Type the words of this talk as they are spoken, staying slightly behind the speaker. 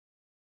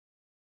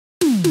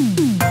Welcome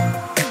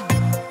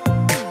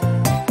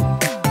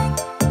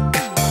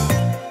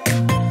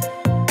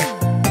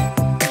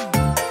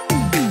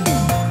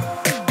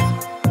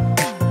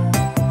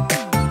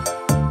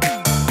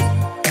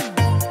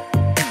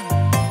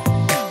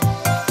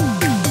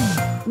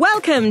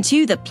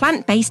to the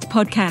Plant-Based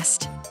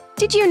Podcast.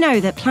 Did you know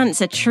that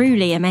plants are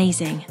truly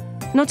amazing?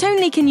 Not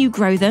only can you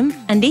grow them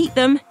and eat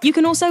them, you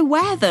can also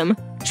wear them,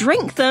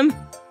 drink them,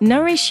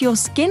 nourish your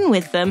skin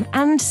with them,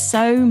 and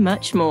so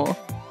much more.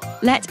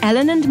 Let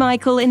Ellen and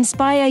Michael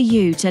inspire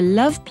you to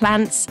love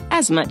plants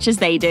as much as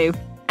they do,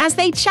 as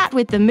they chat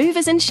with the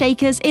movers and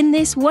shakers in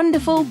this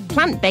wonderful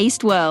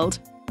plant-based world.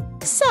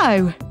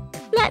 So,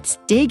 let's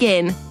dig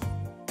in.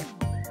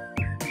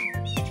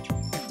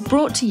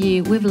 Brought to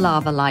you with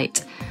Lava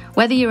Light.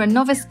 Whether you're a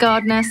novice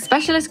gardener,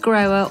 specialist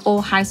grower,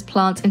 or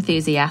houseplant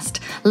enthusiast,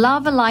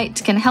 Lava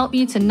Light can help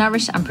you to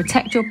nourish and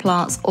protect your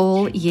plants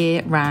all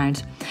year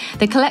round.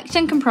 The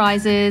collection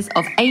comprises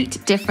of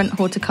 8 different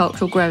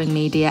horticultural growing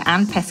media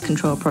and pest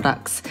control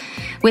products,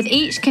 with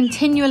each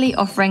continually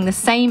offering the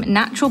same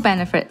natural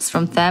benefits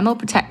from thermal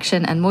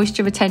protection and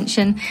moisture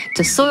retention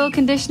to soil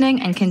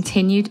conditioning and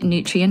continued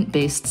nutrient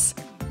boosts.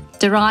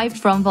 Derived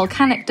from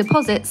volcanic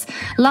deposits,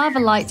 Lava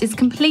Light is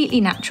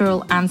completely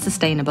natural and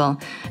sustainable.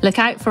 Look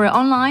out for it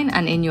online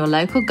and in your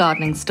local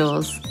gardening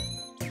stores.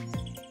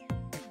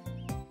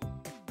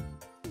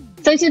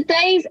 So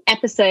today's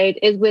episode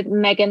is with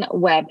Megan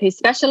Webb, who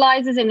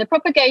specialises in the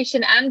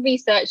propagation and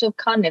research of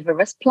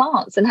carnivorous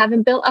plants, and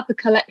having built up a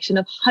collection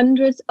of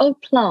hundreds of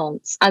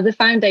plants as a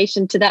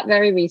foundation to that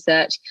very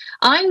research,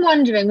 I'm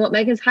wondering what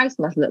Megan's house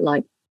must look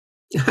like.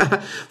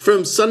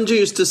 From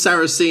sundews to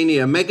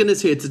Sarracenia, Megan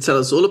is here to tell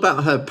us all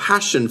about her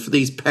passion for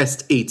these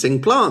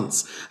pest-eating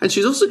plants. And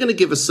she's also going to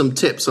give us some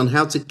tips on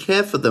how to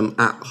care for them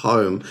at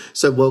home.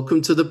 So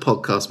welcome to the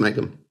podcast,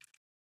 Megan.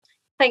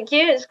 Thank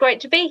you. It's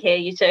great to be here,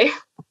 you two.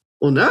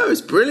 Well, no, it's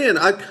brilliant.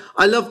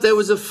 I love there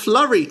was a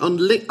flurry on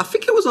I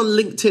think it was on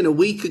LinkedIn a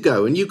week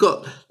ago, and you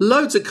got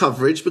loads of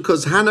coverage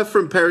because Hannah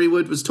from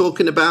Perrywood was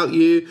talking about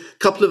you, a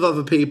couple of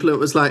other people, and it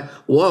was like,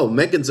 whoa,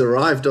 Megan's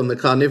arrived on the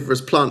carnivorous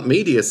plant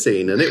media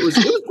scene, and it was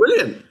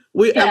brilliant.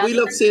 We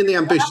love seeing the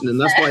ambition, and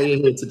that's why you're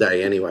here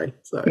today anyway.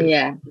 So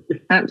yeah,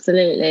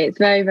 absolutely. It's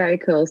very, very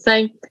cool.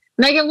 So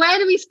Megan, where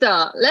do we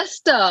start? Let's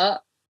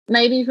start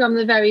maybe from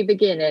the very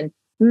beginning.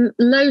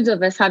 Loads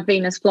of us had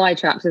Venus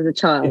flytraps as a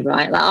child,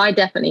 right? Like I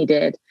definitely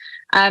did.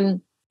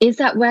 Is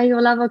that where your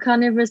love of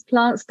carnivorous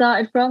plants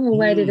started from, or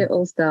where did it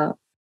all start?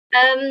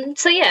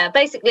 So yeah,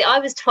 basically I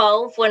was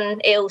 12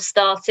 when it all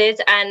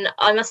started, and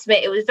I must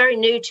admit it was very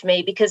new to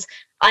me because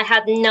I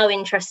had no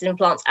interest in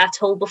plants at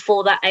all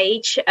before that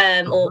age,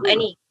 or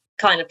any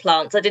kind of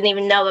plants. I didn't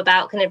even know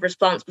about carnivorous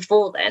plants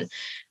before then.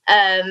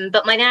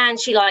 But my nan,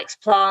 she likes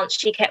plants.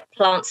 She kept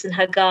plants in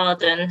her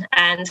garden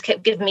and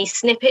kept giving me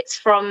snippets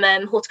from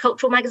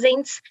horticultural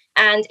magazines.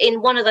 And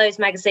in one of those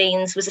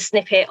magazines was a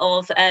snippet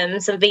of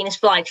some Venus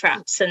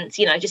flytraps, and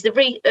just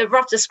a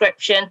rough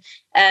description.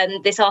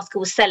 This article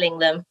was selling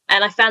them,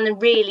 and I found them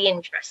really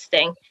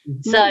interesting.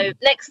 Mm-hmm. So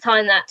next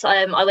time that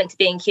I went to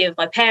B&Q with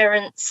my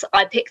parents,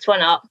 I picked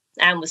one up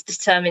and was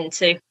determined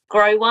to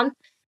grow one.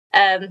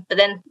 But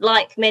then,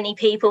 like many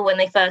people, when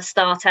they first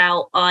start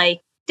out, I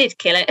did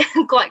kill it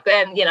quite,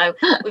 within a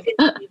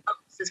few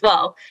months as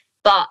well.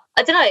 But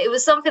I don't know, it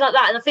was something like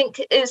that. And I think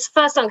it was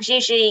the first time, because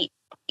usually,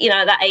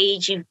 at that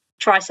age, you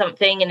try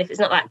something, and if it's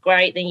not that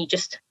great, then you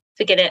just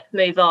forget it,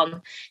 move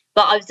on.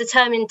 But I was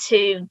determined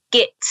to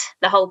get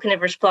the whole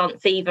carnivorous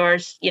plant fever,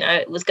 as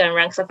it was going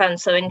around, because I found it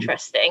so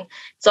interesting.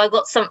 So I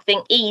got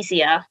something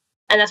easier,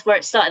 and that's where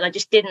it started. I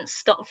just didn't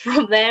stop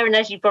from there. And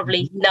as you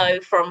probably know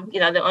from,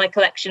 my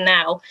collection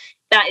now,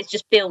 that is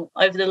just built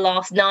over the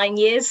last 9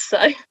 years.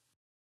 So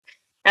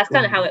that's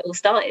kind of how it all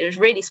started. It was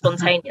really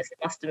spontaneous,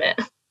 I must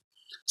admit.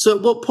 So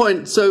at what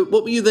point,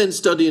 what were you then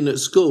studying at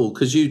school?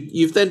 Because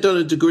you've then done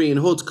a degree in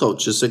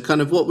horticulture. So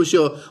kind of what was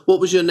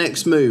your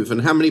next move,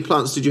 and how many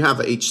plants did you have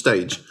at each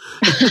stage?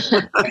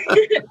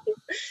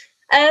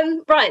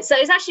 Right. So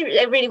it's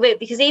actually really weird,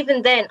 because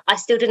even then I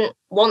still didn't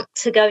want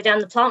to go down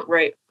the plant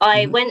route.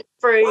 I went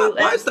through...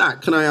 Why is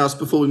that? Can I ask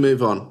before we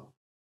move on?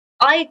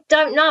 I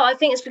don't know. I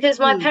think it's because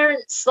my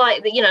parents,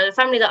 the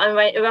family that I'm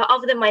with,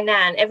 other than my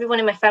nan, everyone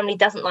in my family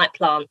doesn't like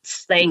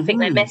plants. They think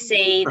they're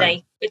messy.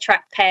 Right. They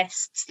attract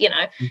pests,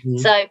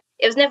 So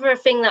it was never a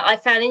thing that I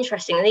found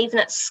interesting. And even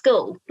at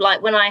school,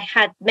 like when I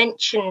had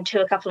mentioned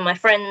to a couple of my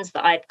friends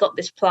that I'd got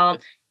this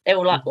plant, they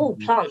were like, oh,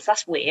 plants,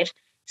 that's weird.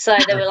 So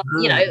they were like,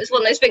 it was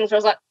one of those things where I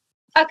was like,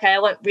 okay, I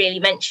won't really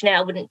mention it.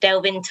 I wouldn't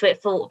delve into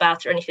it, thought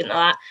about it or anything like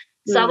that.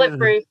 So I went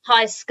through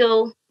high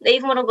school.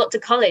 Even when I got to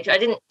college, I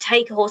didn't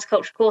take a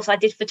horticulture course. I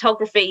did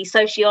photography,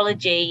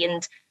 sociology,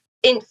 and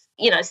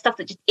stuff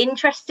that just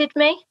interested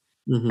me.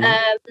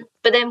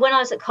 But then when I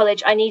was at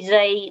college, I needed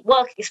a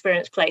work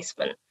experience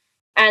placement.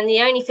 And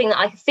the only thing that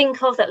I could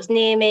think of that was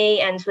near me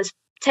and was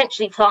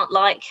potentially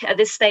plant-like at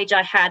this stage,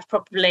 I had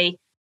probably,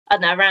 I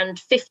don't know, around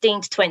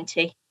 15 to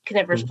 20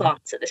 carnivorous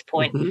plants at this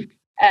point.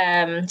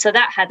 So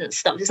that hadn't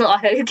stopped. It's not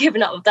like I had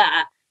given up with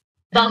that.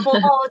 But I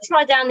thought, oh, I'll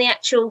try down the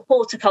actual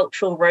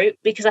horticultural route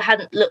because I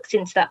hadn't looked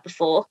into that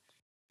before.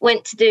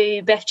 Went to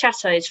do Beth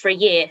Chatto's for a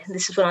year.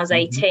 This was when I was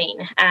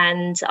 18.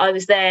 And I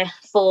was there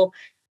for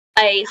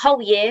a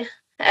whole year,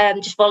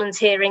 just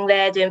volunteering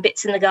there, doing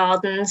bits in the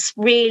gardens.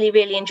 Really,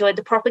 really enjoyed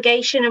the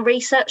propagation and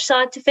research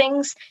side to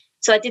things.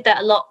 So I did that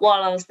a lot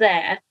while I was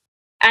there.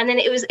 And then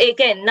it was,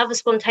 again, another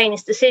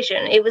spontaneous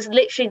decision. It was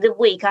literally the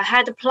week I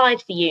had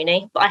applied for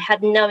uni, but I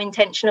had no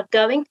intention of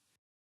going.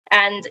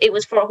 And it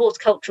was for a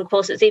horticultural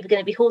course. It was either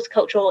going to be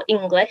horticulture or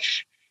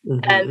English,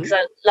 because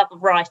I love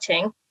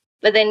writing.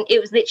 But then it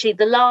was literally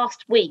the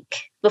last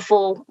week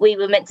before we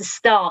were meant to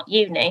start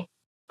uni.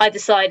 I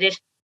decided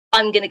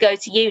I'm going to go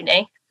to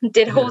uni,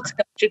 did a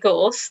horticulture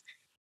course.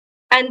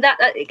 And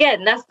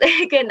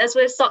that's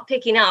where it started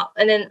picking up.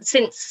 And then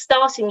since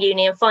starting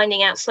uni and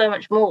finding out so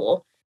much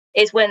more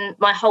is when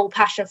my whole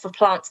passion for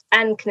plants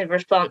and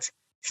carnivorous plants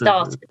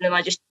started. And then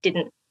I just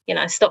didn't,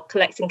 stop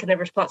collecting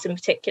carnivorous plants in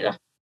particular.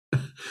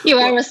 You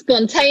are a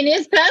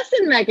spontaneous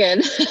person,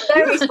 Megan.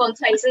 Very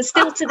spontaneous. And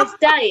still to this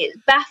day,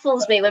 it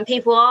baffles me when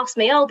people ask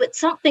me, oh, but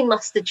something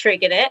must have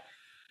triggered it.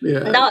 Yeah.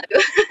 No,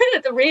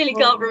 I really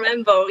can't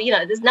remember.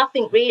 There's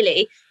nothing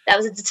really that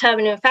was a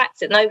determining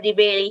factor. Nobody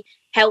really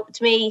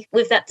helped me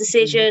with that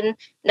decision.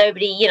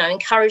 Nobody,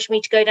 encouraged me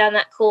to go down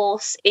that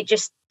course. It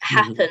just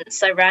happened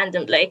so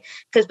randomly.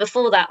 Because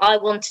before that, I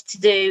wanted to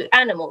do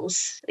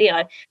animals,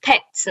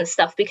 pets and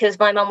stuff, because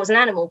my mum was an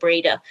animal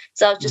breeder.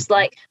 So I was just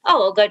like,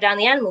 oh, I'll go down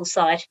the animal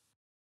side.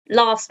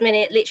 Last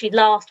minute, literally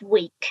last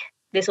week,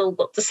 this all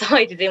got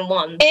decided in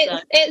one.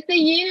 It's the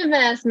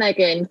universe,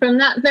 Megan. From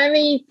that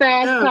very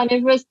first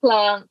carnivorous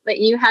plant that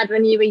you had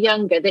when you were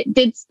younger, that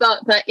did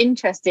spark that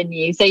interest in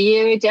you. So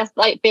you were just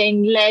like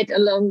being led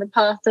along the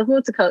path to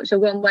horticulture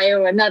one way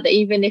or another,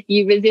 even if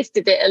you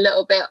resisted it a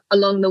little bit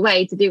along the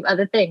way to do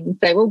other things.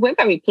 So, well, we're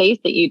very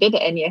pleased that you did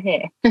it and you're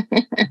here.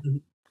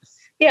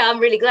 Yeah, I'm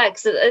really glad,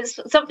 because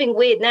it's something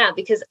weird now,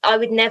 because I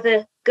would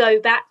never go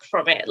back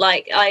from it.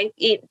 Like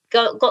it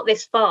got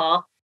this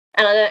far.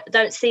 And I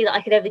don't see that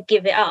I could ever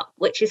give it up,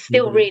 which is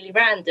still really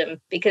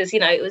random because,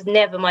 it was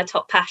never my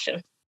top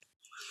passion.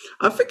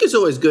 I think it's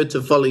always good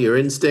to follow your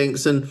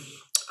instincts. And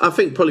I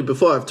think probably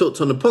before I've talked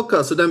on the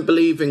podcast, I don't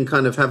believe in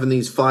kind of having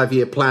these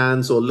 5-year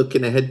plans or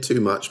looking ahead too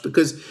much,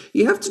 because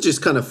you have to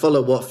just kind of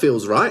follow what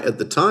feels right at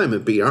the time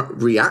and be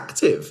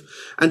reactive.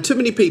 And too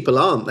many people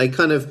aren't.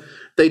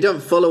 They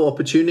don't follow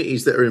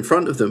opportunities that are in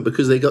front of them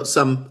because they got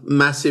some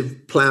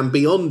massive plan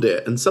beyond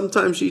it. And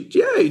sometimes you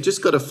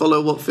just got to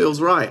follow what feels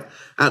right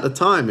at the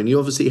time. And you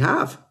obviously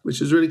have,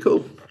 which is really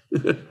cool.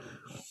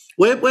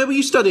 Where were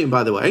you studying,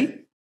 by the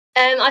way?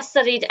 I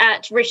studied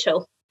at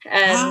Rishall.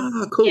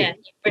 Cool. Yeah,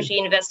 Rishall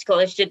University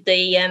College. Did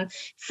the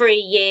 3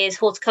 years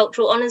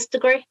horticultural honours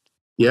degree.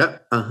 Yeah.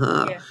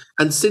 Yeah.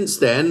 And since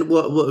then,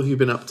 what have you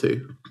been up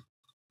to?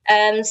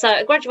 So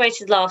I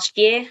graduated last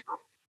year.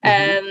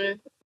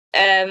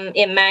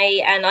 In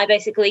May, and I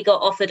basically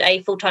got offered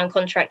a full-time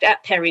contract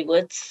at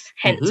Perrywoods,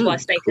 hence why I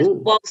stayed. Because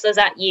whilst I was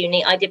at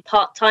uni, I did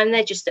part-time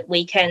there just at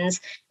weekends,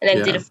 and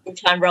then did a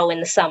full-time role in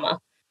the summer.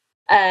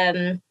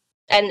 And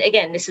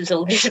again, this was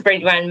all just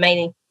really around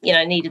mainly,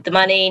 needed the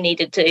money,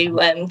 needed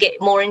to get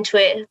more into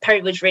it.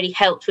 Perrywoods really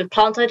helped with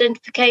plant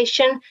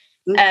identification.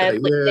 You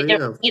did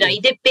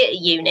a bit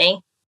of uni,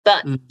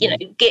 but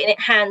getting it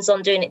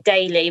hands-on, doing it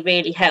daily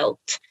really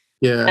helped.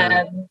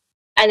 Yeah.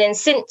 And then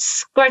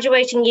since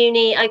graduating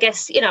uni, I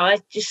guess, I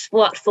just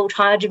worked full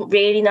time. I didn't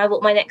really know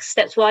what my next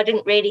steps were. I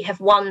didn't really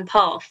have one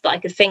path that I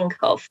could think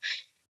of.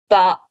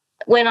 But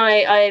when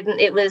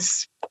it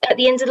was at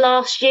the end of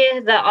last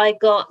year that I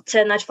got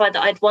notified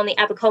that I'd won the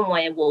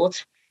Aberconway Award,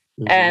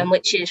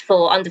 which is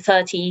for under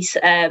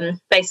 30s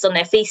based on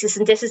their thesis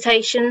and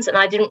dissertations. And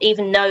I didn't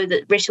even know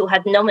that Rishall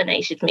had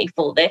nominated me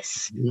for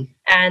this.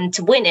 And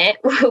to win it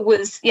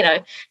was,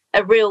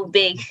 a real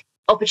big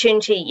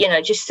opportunity,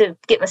 just to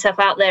get myself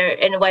out there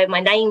in a way my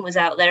name was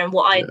out there and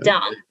what I'd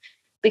done.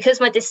 Because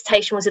my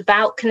dissertation was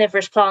about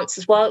carnivorous plants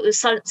as well, it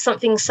was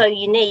something so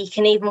unique.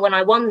 And even when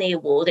I won the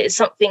award, it's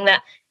something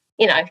that,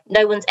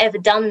 no one's ever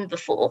done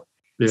before.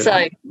 So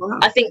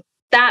I think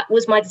that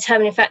was my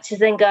determining factor to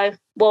then go,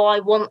 well, I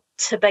want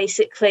to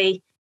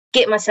basically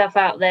get myself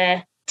out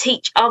there,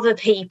 teach other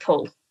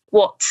people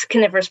what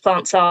carnivorous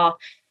plants are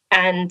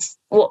and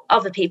what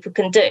other people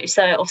can do.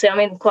 So obviously I'm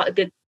in quite a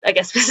good,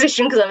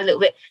 position because I'm a little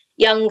bit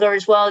younger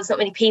as well. There's not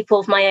many people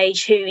of my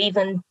age who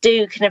even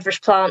do carnivorous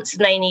plants,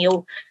 mainly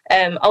all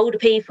older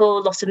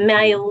people. Lots of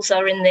males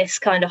are in this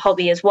kind of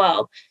hobby as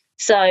well.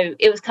 So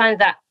it was kind of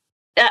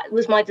that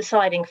was my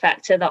deciding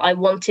factor, that I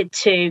wanted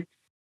to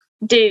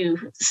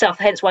do stuff.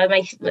 Hence why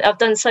I've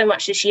done so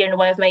much this year in the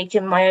way of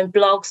making my own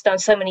blogs, done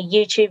so many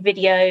YouTube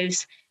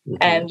videos,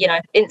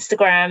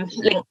 Instagram,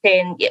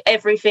 LinkedIn,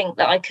 everything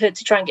that I could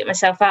to try and get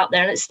myself out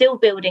there. And it's still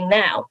building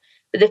now.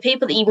 But the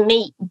people that you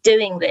meet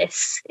doing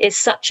this is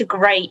such a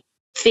great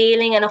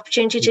feeling and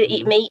opportunity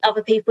to meet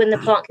other people in the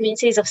plant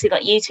communities, obviously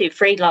like you two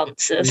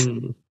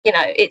freelancers.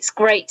 It's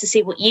great to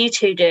see what you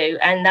two do,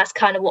 and that's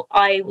kind of what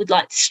I would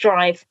like to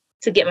strive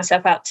to get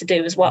myself out to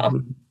do as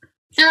well.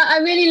 I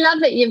really love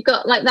that you've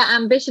got like that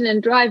ambition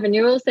and drive, and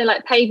you're also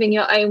like paving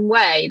your own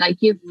way. Like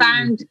you've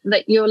found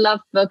like your love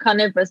for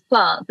carnivorous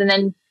plants, and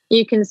then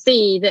you can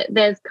see that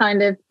there's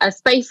kind of a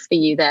space for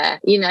you there,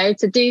 you know,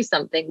 to do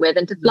something with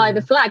and to fly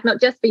the flag,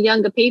 not just for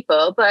younger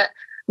people, but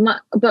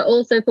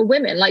also for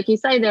women. Like you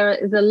say, there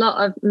is a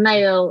lot of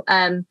males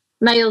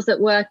that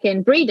work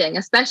in breeding,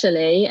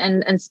 especially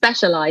and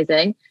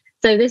specializing.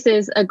 So this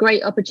is a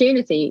great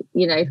opportunity,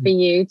 you know, for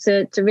you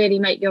to really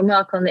make your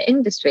mark on the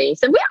industry.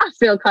 So I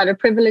feel kind of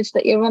privileged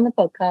that you're on the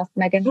podcast,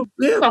 Megan.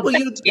 Yeah, well,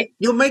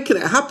 you're making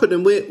it happen,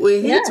 and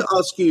we're here to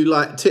ask you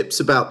like tips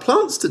about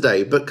plants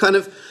today. But kind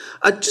of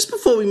just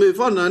before we move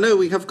on, I know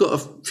we have got a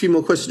few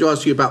more questions to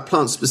ask you about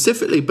plants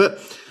specifically. But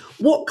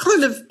what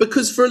kind of,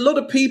 because for a lot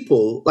of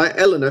people, like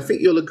Ellen, I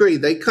think you'll agree,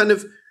 they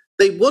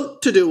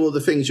want to do all the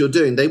things you're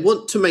doing. They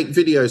want to make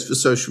videos for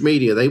social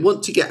media. They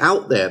want to get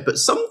out there, but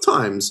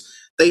sometimes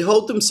they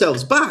hold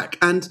themselves back.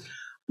 And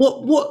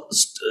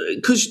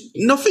because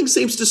nothing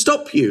seems to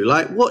stop you.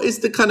 Like, what is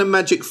the kind of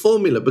magic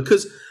formula?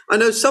 Because I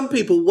know some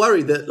people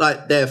worry that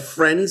like their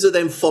friends are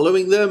then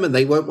following them and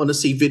they won't want to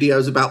see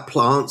videos about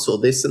plants or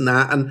this and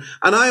that. And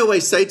I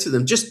always say to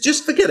them,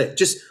 just forget it.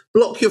 Just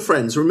block your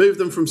friends, remove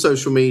them from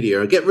social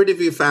media and get rid of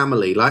your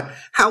family. Like,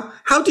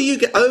 how do you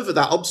get over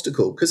that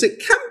obstacle? Because it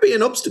can be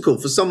an obstacle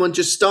for someone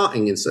just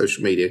starting in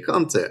social media,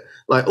 can't it?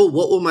 Like, oh,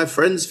 what will my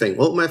friends think?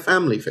 What will my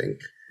family think?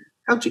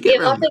 How'd you get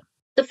around that?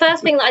 The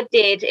first thing that I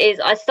did is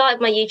I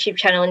started my YouTube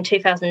channel in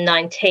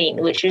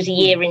 2019, which was a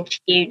year into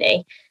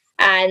uni.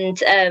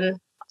 And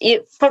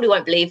you probably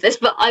won't believe this,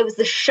 but I was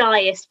the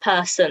shyest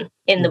person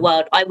in the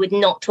world. I would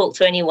not talk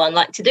to anyone.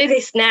 Like, to do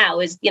this now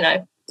is, you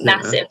know,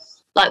 massive.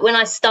 Like when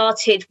I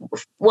started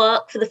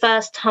work for the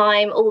first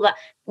time, all that,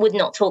 would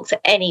not talk to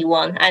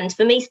anyone. And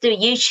for me to do a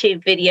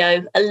YouTube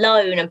video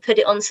alone and put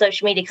it on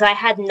social media, because I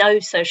had no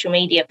social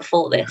media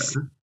before this,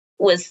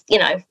 was, you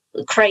know,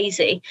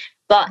 crazy.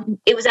 But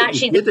it was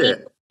actually the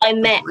people I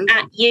met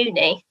at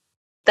uni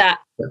that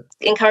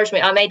encouraged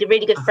me. I made a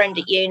really good friend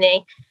at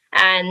uni,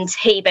 and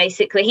he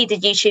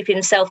did YouTube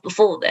himself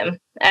before them.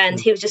 And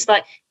he was just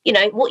like, you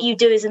know, what you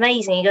do is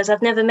amazing. He goes,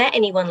 I've never met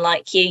anyone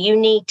like you. You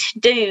need to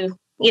do,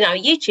 you know,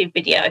 a YouTube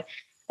video.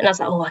 And I was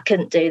like, oh, I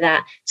couldn't do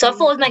that. So I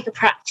thought I'd make a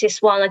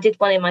practice one. I did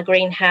one in my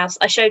greenhouse.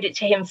 I showed it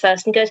to him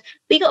first, and he goes,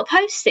 but you got to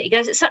post it. He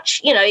goes, it's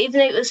such, you know, even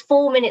though it was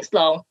 4 minutes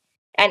long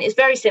and it's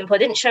very simple. I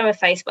didn't show my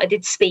face, but I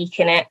did speak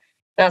in it.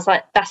 And I was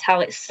like, that's how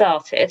it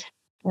started.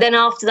 Then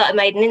after that, I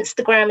made an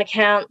Instagram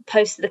account,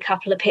 posted a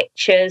couple of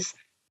pictures.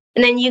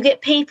 And then you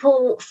get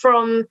people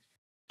from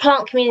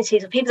plant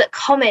communities or people that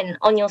comment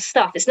on your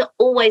stuff. It's not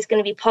always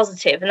going to be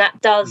positive, and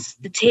that does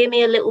deter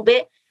me a little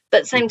bit. But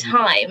at the same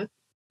time,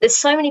 there's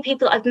so many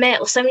people that I've met,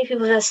 or so many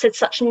people that have said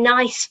such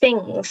nice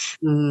things.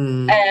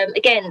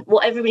 Again,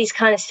 what everybody's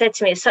kind of said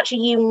to me is such a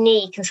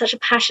unique and such a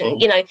passion.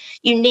 You know,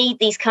 you need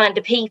these kind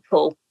of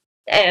people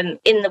in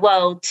the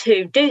world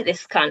to do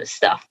this kind of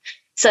stuff.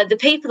 So the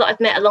people that I've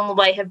met along the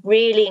way have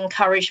really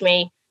encouraged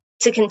me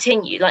to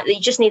continue. Like,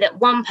 you just need that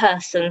one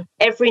person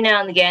every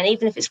now and again,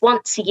 even if it's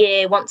once a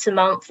year, once a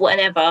month,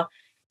 whatever,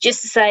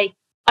 just to say,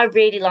 I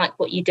really like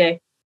what you do.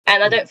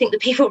 And I don't think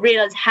that people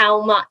realise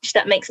how much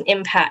that makes an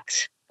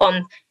impact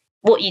on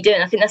what you do.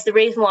 And I think that's the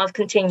reason why I've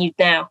continued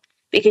now,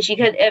 because you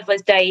get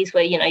those days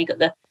where, you know, you got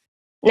the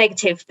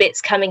negative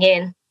bits coming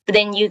in, but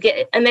then you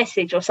get a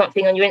message or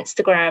something on your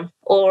Instagram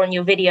or on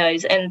your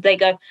videos, and they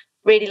go,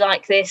 really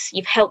like this,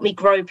 you've helped me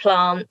grow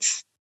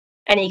plants.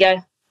 And you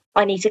go,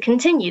 I need to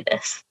continue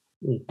this.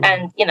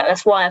 And, you know,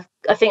 that's why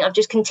I think I've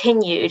just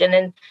continued. And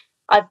then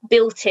I've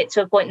built it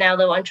to a point now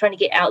that I'm trying to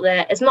get out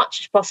there as much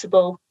as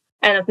possible.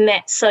 And I've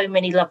met so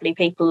many lovely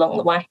people along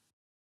the way.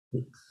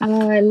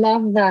 Oh, I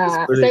love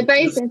that. So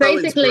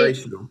basically,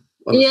 honestly.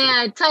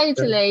 Yeah,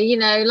 totally. You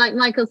know, like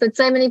Michael said,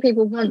 so many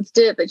people want to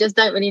do it, but just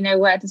don't really know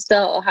where to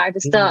start or how to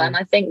start. And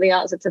I think the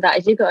answer to that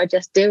is you've got to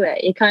just do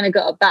it. You kind of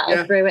got to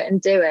battle through it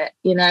and do it,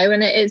 you know,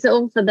 and it's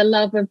all for the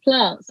love of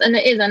plants. And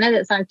it is, I know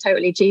that sounds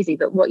totally cheesy,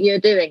 but what you're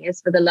doing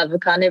is for the love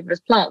of carnivorous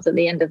plants at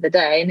the end of the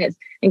day. And it's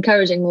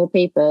encouraging more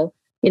people,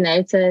 you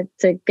know, to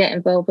get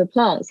involved with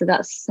plants. So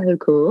that's so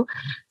cool.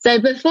 So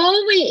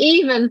before we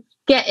even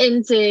get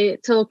into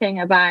talking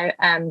about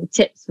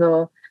tips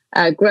for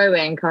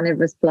growing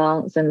carnivorous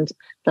plants and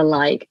the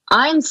like,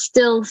 I'm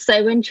still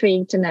so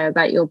intrigued to know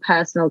about your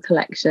personal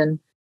collection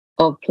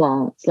of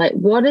plants. Like,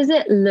 what does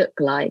it look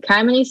like?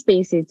 How many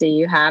species do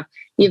you have?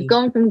 You've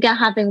gone from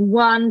having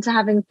 1 to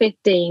having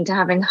 15 to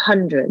having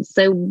hundreds.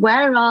 So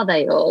where are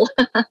they all?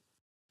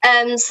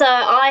 So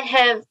I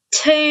have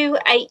 2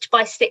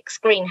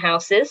 8x6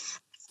 greenhouses,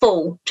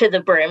 full to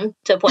the brim,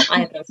 to a point I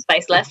have no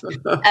space left.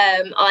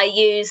 I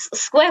use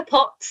square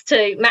pots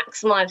to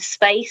maximise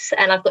space,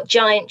 and I've got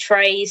giant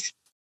trays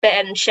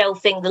and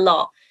shelving the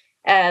lot.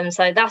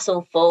 So that's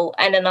all full.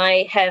 And then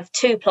I have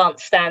 2 plant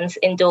stands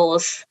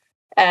indoors,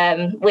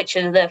 which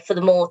are for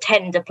the more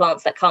tender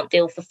plants that can't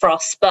deal with the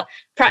frost. But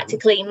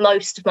practically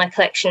most of my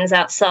collection is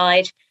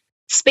outside.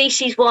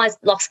 species wise,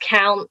 lost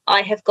count.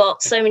 I have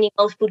got so many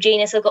multiple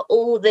genus. I've got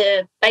all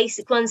the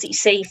basic ones that you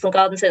see from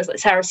garden centres like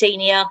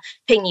Sarracenia,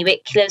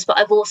 Pinguiculus, but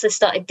I've also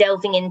started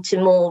delving into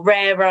more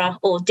rarer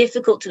or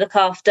difficult to look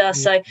after.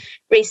 So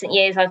recent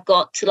years I've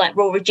got to like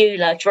Raw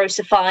Radula,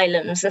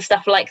 Drosophyllums and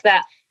stuff like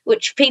that,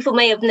 which people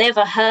may have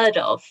never heard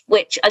of,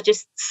 which are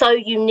just so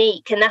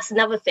unique. And that's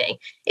another thing,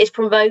 is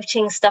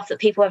promoting stuff that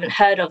people haven't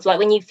heard of. Like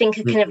when you think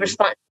of carnivorous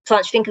plants,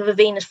 you think of a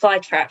Venus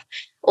flytrap,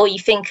 or you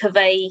think of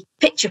a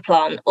pitcher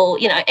plant, or,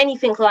 you know,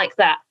 anything like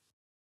that.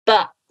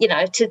 But, you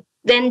know, to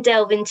then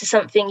delve into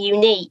something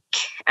unique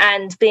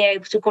and be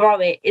able to grow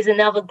it is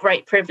another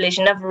great privilege,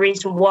 another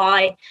reason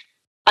why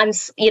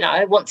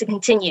I want to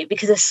continue,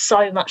 because there's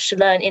so much to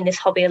learn in this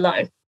hobby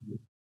alone.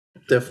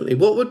 Definitely.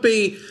 What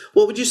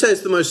would you say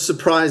is the most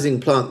surprising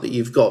plant that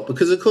you've got?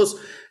 Because, of course,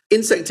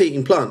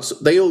 insect-eating plants,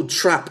 they all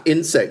trap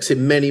insects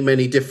in many,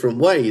 many different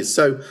ways.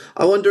 So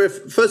I wonder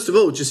if, first of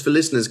all, just for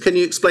listeners, can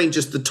you explain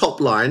just the top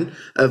line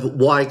of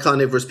why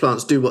carnivorous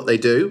plants do what they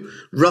do,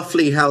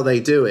 roughly how they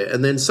do it,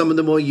 and then some of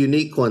the more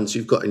unique ones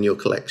you've got in your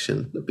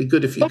collection? It'd be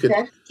good if you could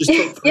just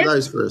talk through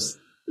those for us.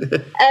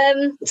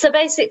 So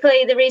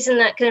basically, the reason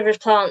that carnivorous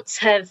plants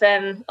have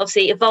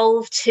obviously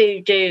evolved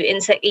to do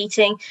insect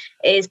eating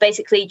is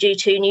basically due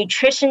to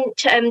nutrition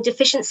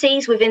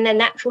deficiencies within their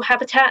natural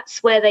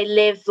habitats where they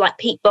live, like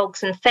peat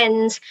bogs and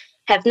fens,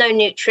 have no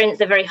nutrients.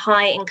 They're very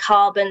high in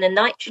carbon and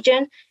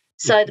nitrogen.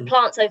 So the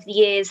plants over the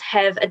years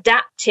have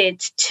adapted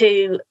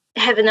to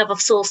have another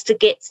source to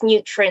get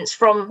nutrients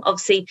from.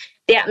 Obviously,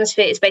 the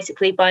atmosphere is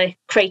basically by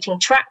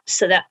creating traps,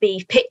 so that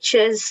be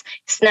pitchers,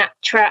 snap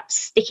traps,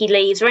 sticky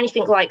leaves, or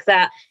anything like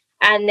that.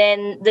 And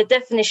then the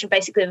definition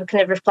basically of a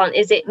carnivorous plant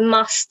is it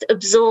must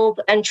absorb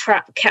and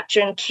trap,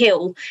 capture and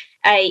kill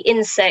a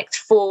insect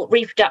for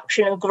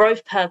reproduction and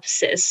growth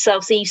purposes. So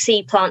obviously you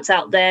see plants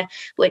out there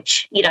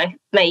which, you know,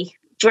 may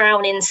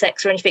drown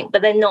insects or anything,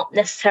 but they're not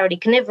necessarily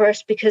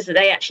carnivorous because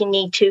they actually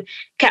need to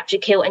capture,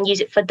 kill and use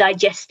it for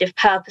digestive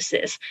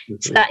purposes.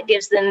 So that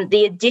gives them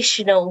the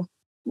additional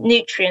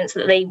nutrients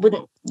that they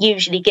wouldn't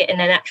usually get in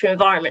their natural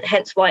environment,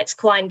 hence why it's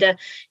kind of,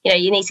 you know,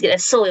 you need to get their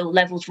soil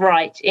levels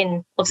right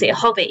in obviously a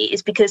hobby,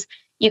 is because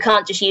you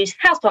can't just use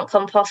houseplant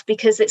compost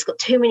because it's got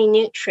too many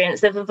nutrients.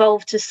 They've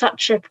evolved to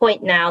such a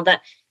point now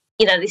that,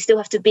 you know, they still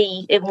have to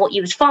be in what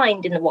you would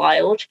find in the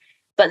wild,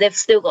 but they've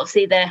still got to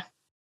see their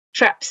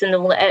traps and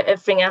all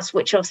everything else,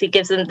 which obviously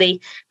gives them the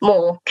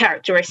more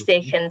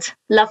characteristic and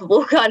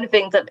lovable kind of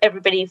thing that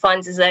everybody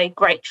finds is a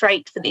great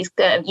trait for these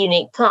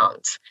unique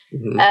plants.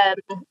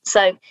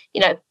 So,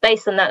 you know,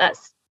 based on that,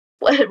 that's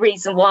the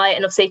reason why.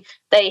 And obviously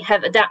they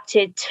have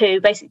adapted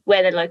to basically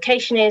where their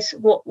location is,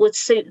 what would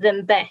suit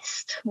them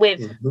best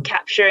with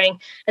capturing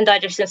and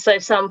digesting. So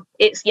some,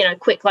 it's, you know,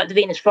 quick, like the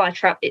Venus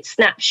flytrap, it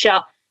snaps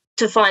shut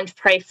to find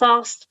prey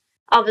fast.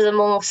 Others are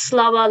more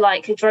slower,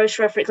 like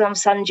Drosera, for example,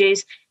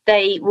 sundews.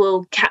 They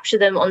will capture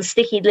them on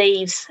sticky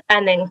leaves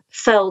and then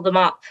furl them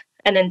up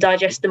and then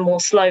digest them more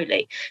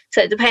slowly.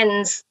 So it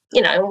depends,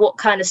 you know, what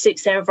kind of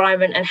suits their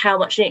environment and how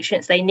much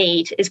nutrients they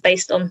need is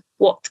based on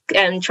what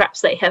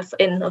traps they have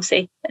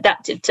obviously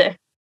adapted to.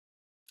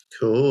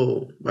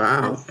 Cool.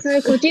 Wow. That's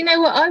so cool. Do you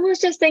know what? I was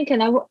just thinking,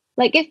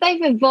 like if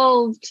they've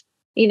evolved,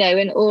 you know,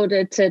 in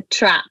order to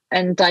trap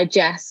and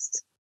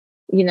digest,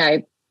 you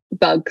know,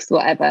 bugs,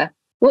 whatever,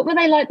 what were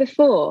they like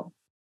before?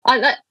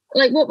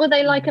 Like, what were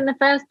they like in the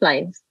first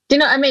place? Do you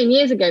know what I mean?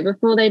 Years ago,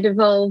 before they'd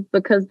evolved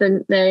because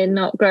they're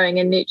not growing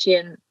in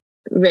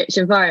nutrient-rich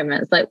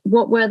environments. Like,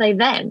 what were they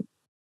then?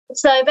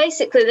 So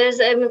basically, there's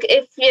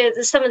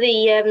there's some of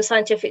the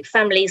scientific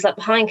families like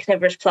behind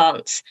carnivorous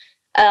plants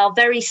are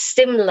very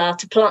similar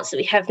to plants that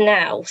we have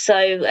now.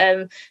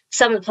 So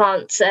some of the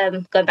plants,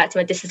 going back to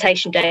my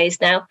dissertation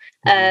days now,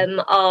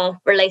 are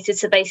related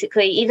to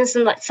basically even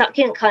some like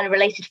succulent kind of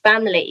related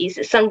families.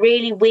 Some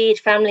really weird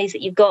families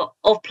that you've got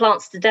of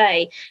plants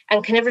today,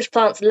 and carnivorous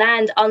plants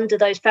land under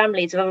those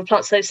families of other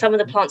plants. So some of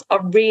the plants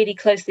are really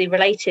closely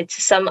related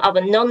to some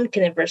other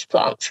non-carnivorous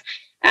plants.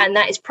 And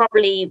that is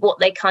probably what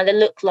they kind of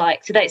look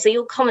like today. So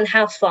your common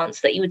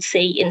houseplants that you would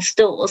see in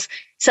stores,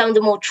 some of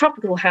the more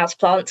tropical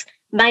houseplants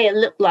may have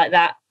looked like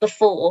that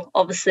before,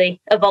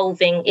 obviously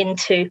evolving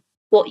into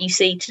what you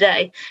see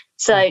today.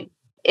 So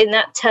in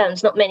that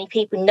terms, not many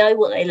people know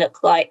what they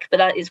look like, but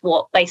that is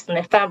what, based on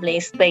their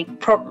families, they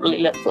probably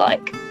look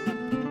like.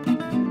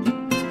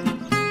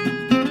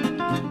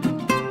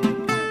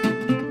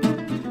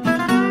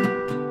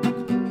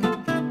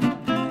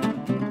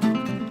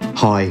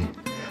 Hi,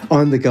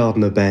 I'm the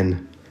gardener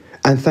Ben,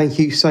 and thank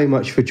you so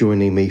much for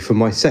joining me for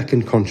my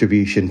second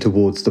contribution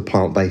towards the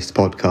plant-based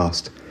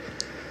podcast.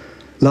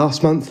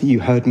 Last month you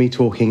heard me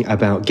talking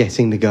about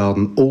getting the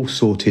garden all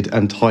sorted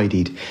and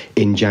tidied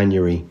in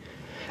January,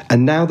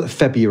 and now that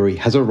February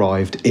has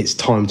arrived, it's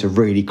time to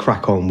really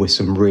crack on with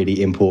some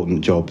really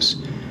important jobs.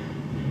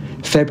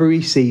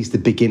 February sees the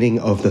beginning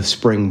of the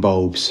spring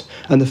bulbs,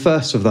 and the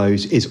first of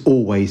those is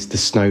always the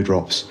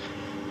snowdrops.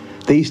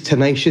 These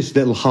tenacious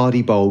little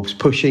hardy bulbs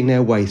pushing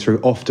their way through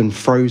often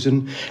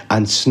frozen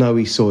and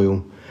snowy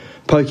soil,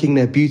 poking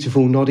their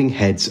beautiful nodding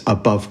heads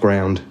above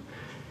ground.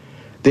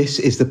 This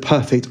is the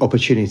perfect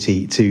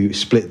opportunity to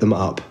split them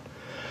up.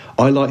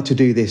 I like to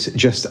do this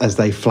just as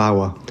they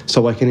flower,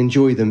 so I can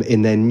enjoy them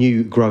in their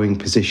new growing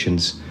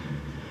positions.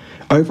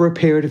 Over a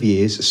period of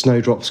years,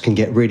 snowdrops can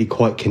get really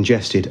quite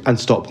congested and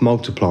stop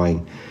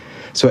multiplying.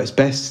 So it's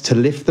best to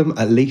lift them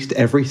at least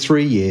every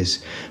 3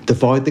 years,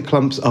 divide the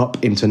clumps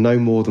up into no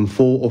more than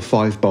 4 or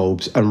 5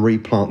 bulbs and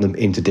replant them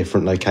into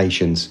different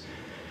locations.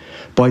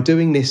 By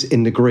doing this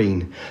in the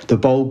green, the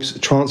bulbs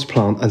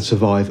transplant and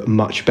survive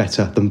much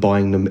better than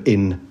buying them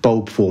in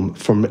bulb form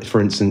from, for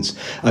instance,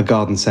 a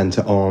garden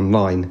centre or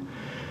online.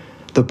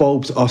 The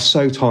bulbs are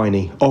so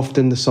tiny,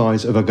 often the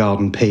size of a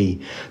garden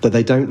pea, that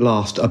they don't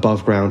last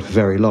above ground for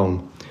very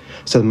long.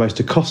 So the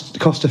most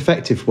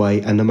cost-effective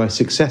way and the most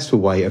successful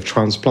way of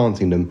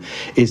transplanting them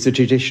is the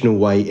traditional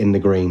way in the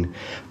green,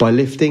 by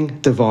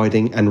lifting,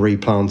 dividing and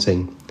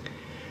replanting.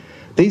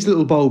 These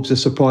little bulbs are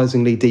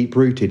surprisingly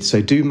deep-rooted,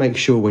 so do make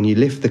sure when you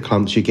lift the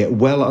clumps you get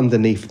well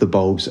underneath the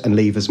bulbs and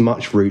leave as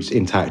much roots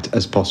intact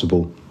as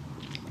possible.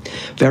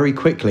 Very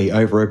quickly,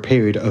 over a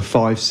period of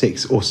 5,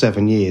 6 or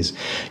 7 years,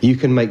 you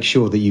can make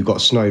sure that you've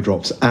got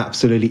snowdrops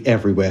absolutely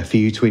everywhere for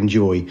you to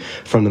enjoy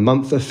from the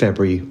month of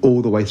February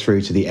all the way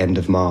through to the end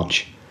of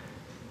March.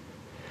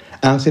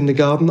 Out in the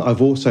garden,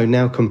 I've also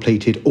now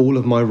completed all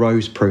of my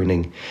rose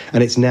pruning,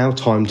 and it's now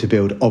time to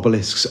build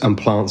obelisks and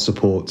plant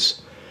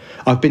supports.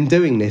 I've been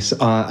doing this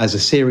as a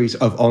series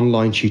of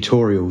online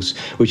tutorials,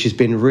 which has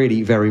been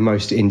really very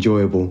most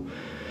enjoyable.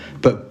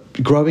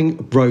 But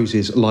growing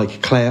roses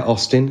like Claire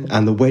Austin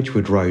and the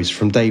Wedgwood rose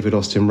from David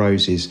Austin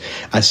Roses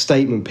as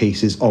statement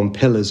pieces on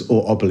pillars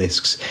or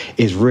obelisks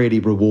is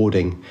really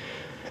rewarding.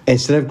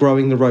 Instead of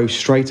growing the rose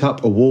straight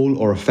up a wall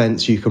or a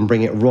fence, you can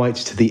bring it right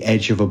to the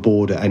edge of a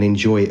border and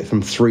enjoy it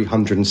from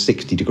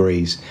 360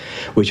 degrees,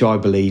 which I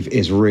believe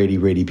is really,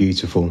 really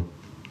beautiful.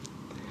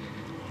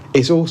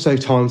 It's also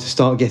time to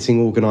start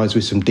getting organised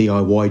with some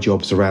DIY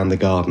jobs around the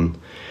garden.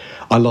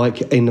 I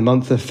like in the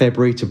month of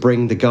February to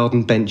bring the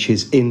garden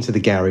benches into the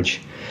garage,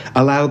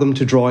 allow them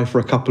to dry for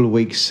a couple of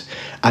weeks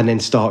and then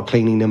start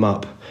cleaning them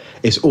up.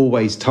 It's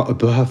always a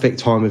perfect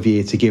time of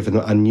year to give them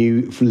a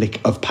new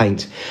lick of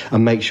paint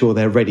and make sure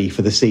they're ready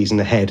for the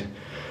season ahead.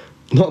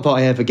 Not that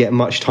I ever get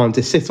much time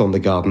to sit on the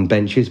garden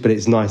benches, but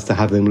it's nice to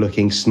have them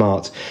looking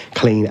smart,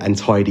 clean and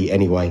tidy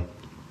anyway.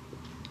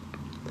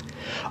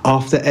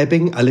 After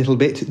ebbing a little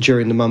bit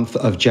during the month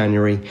of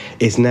January,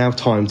 it's now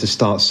time to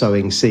start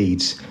sowing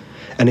seeds.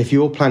 And if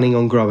you're planning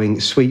on growing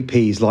sweet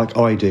peas like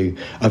I do,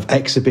 of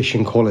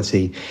exhibition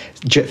quality,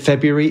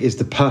 February is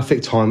the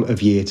perfect time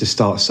of year to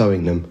start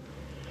sowing them.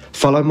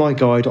 Follow my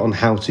guide on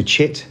how to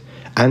chit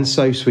and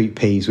sow sweet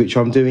peas, which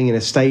I'm doing in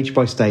a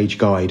stage-by-stage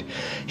guide,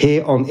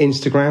 here on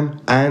Instagram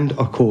and,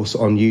 of course,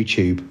 on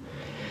YouTube.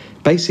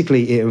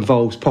 Basically, it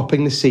involves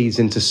popping the seeds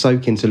in to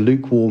soak into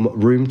lukewarm,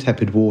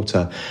 room-tempered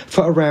water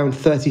for around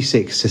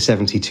 36 to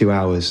 72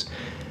 hours.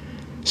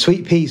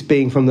 Sweet peas,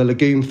 being from the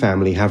legume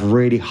family, have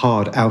really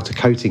hard outer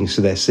coatings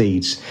to their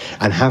seeds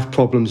and have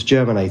problems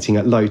germinating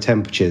at low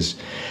temperatures.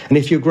 And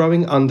if you're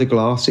growing under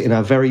glass in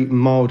a very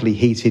mildly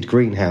heated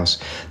greenhouse,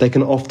 they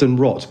can often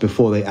rot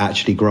before they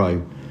actually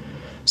grow.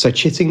 So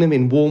chitting them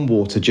in warm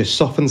water just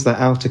softens their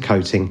outer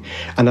coating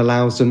and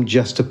allows them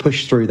just to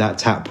push through that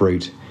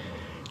taproot.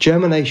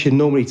 Germination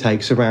normally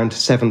takes around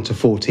 7 to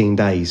 14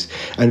 days,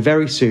 and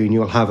very soon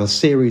you'll have a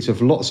series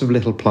of lots of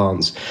little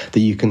plants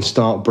that you can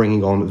start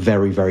bringing on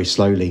very, very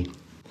slowly.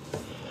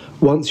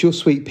 Once your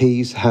sweet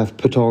peas have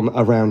put on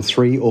around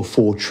 3 or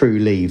 4 true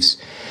leaves,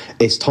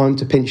 it's time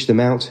to pinch them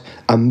out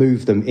and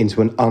move them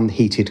into an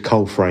unheated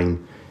cold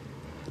frame.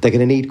 They're going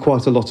to need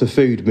quite a lot of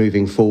food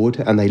moving forward,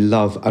 and they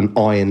love an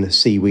iron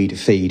seaweed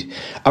feed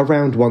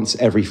around once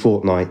every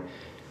fortnight.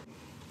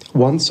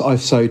 Once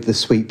I've sowed the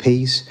sweet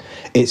peas,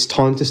 it's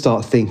time to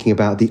start thinking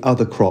about the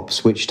other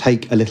crops which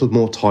take a little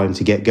more time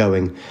to get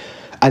going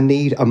and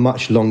need a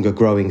much longer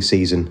growing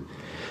season.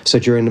 So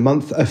during the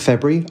month of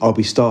February, I'll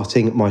be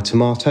starting my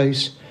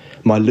tomatoes,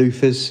 my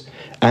loofahs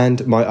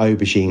and my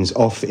aubergines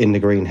off in the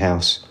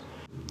greenhouse.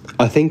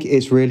 I think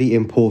it's really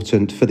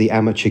important for the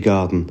amateur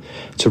garden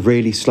to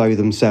really slow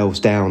themselves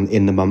down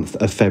in the month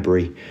of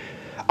February.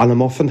 And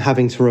I'm often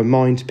having to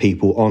remind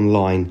people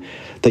online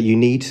that you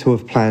need to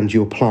have planned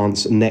your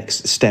plant's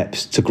next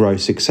steps to grow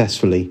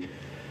successfully.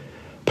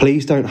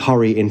 Please don't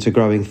hurry into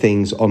growing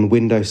things on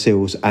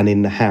windowsills and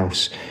in the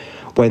house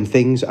when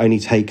things only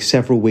take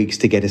several weeks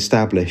to get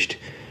established.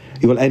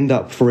 You will end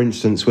up, for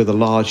instance, with a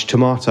large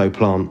tomato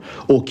plant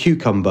or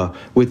cucumber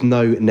with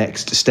no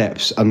next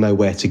steps and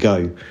nowhere to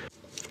go.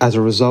 As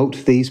a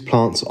result, these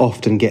plants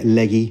often get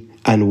leggy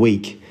and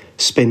weak,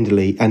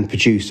 spindly, and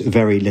produce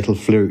very little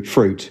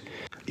fruit.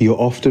 You're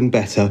often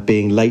better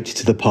being late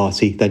to the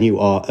party than you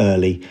are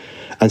early,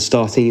 and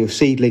starting your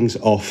seedlings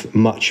off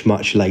much,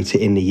 much later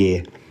in the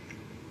year.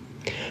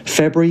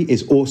 February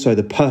is also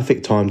the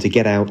perfect time to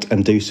get out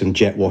and do some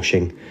jet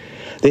washing.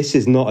 This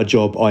is not a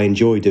job I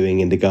enjoy doing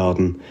in the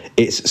garden.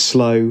 It's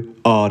slow,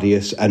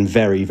 arduous and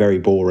very, very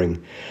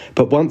boring.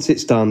 But once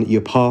it's done, your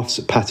paths,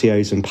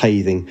 patios and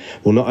paving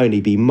will not only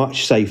be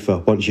much safer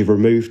once you've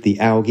removed the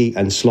algae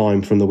and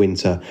slime from the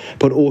winter,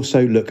 but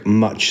also look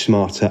much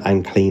smarter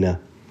and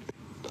cleaner.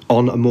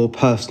 On a more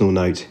personal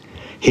note,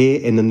 here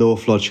in the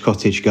North Lodge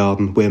Cottage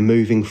garden, we're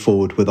moving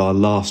forward with our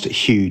last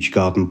huge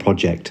garden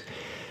project.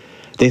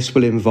 This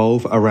will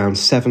involve around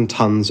 7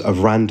 tonnes of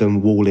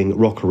random walling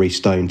rockery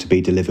stone to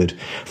be delivered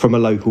from a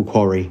local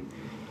quarry,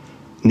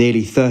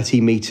 nearly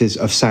 30 metres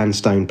of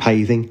sandstone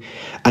paving,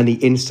 and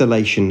the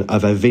installation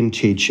of a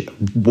vintage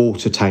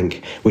water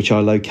tank which I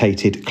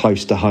located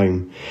close to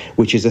home,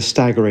 which is a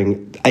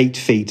staggering 8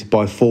 feet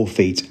by 4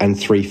 feet and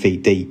 3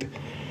 feet deep.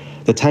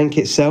 The tank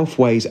itself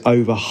weighs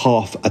over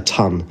half a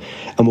tonne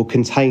and will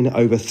contain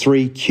over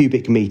 3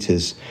 cubic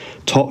metres,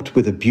 topped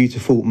with a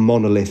beautiful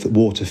monolith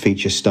water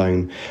feature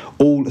stone,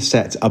 all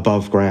set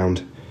above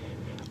ground.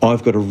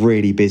 I've got a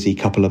really busy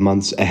couple of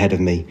months ahead of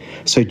me,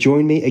 so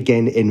join me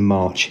again in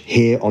March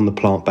here on the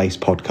Plant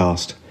Based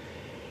Podcast.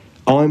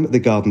 I'm the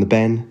Gardener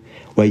Ben,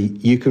 where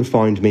you can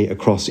find me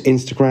across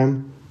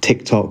Instagram,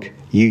 TikTok,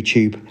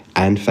 YouTube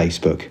and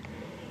Facebook.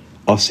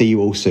 I'll see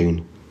you all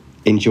soon.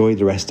 Enjoy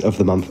the rest of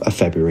the month of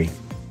February.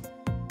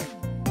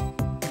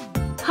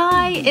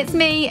 Hi, it's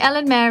me,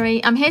 Ellen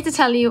Mary. I'm here to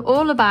tell you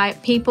all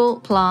about people,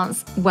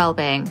 plants,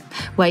 well-being,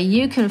 where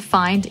you can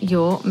find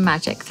your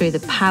magic through the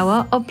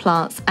power of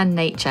plants and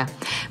nature.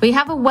 We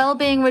have a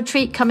well-being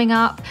retreat coming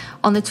up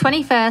on the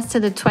 21st to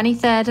the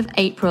 23rd of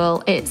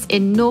April. It's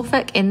in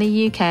Norfolk in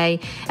the UK,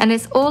 and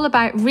it's all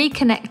about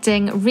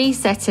reconnecting,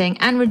 resetting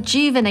and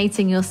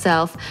rejuvenating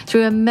yourself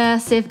through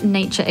immersive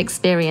nature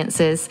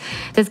experiences.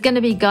 There's going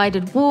to be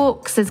guided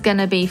walks, there's going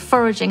to be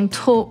foraging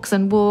talks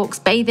and walks,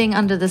 bathing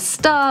under the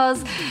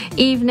stars,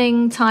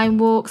 evening time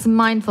walks,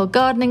 mindful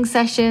gardening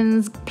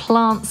sessions,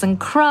 plants and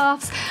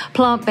crafts,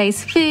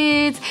 plant-based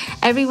foods.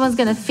 Everyone's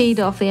going to feed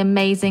off the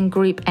amazing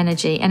group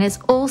energy, and it's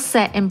all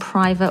set in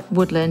private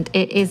woodland.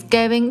 It is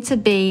going to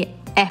be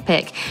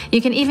epic.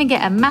 You can even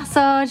get a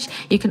massage,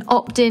 you can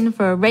opt in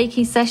for a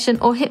Reiki session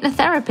or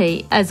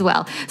hypnotherapy as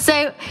well.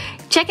 So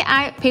check it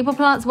out,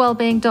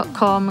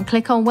 peopleplantswellbeing.com,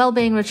 click on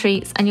Wellbeing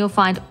Retreats and you'll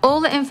find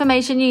all the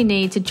information you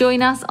need to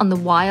join us on the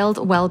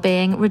Wild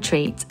Wellbeing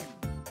Retreat.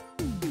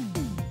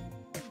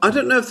 I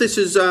don't know if this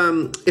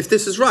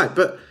is right,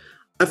 but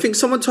I think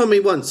someone told me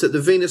once that the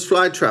Venus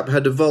flytrap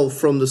had evolved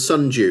from the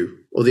sundew,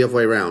 or the other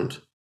way around.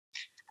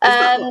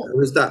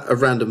 Or is that a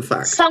random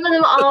fact? Some of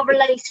them are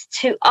related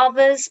to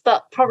others,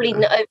 but probably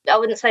no, I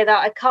wouldn't say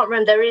that. I can't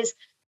remember. There is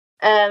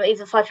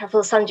either flytrap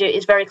or the sundew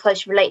is very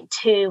closely related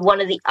to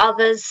one of the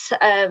others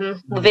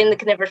within the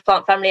carnivorous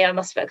plant family. I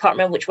can't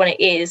remember which one it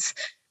is,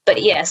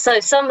 but yeah. So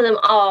some of them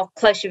are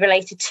closely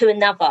related to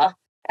another.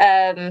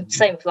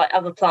 Same with like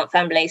other plant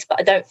families, but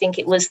I don't think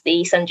it was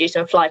the sundews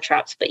and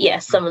flytraps. But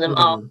yes, some of them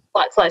are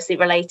quite closely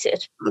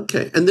related.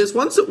 Okay, and there's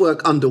ones that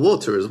work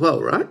underwater as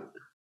well, right?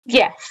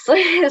 Yes. So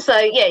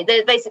yeah,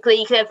 basically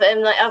you can have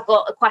like I've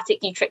got aquatic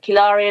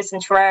utricularias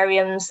and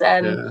terrariums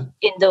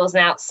indoors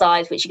and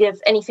outside, which you can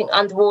have anything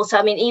underwater.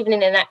 I mean, even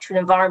in a natural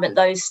environment,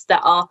 those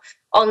that are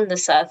on the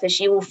surface,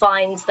 you will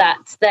find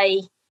that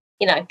they,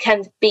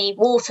 can be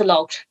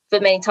waterlogged for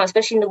many times,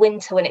 especially in the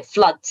winter when it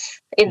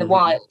floods in the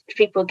wild, which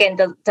people again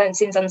don't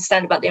seem to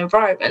understand about the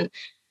environment.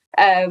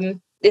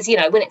 Is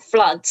when it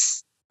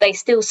floods, they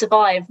still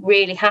survive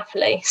really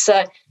happily.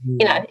 So,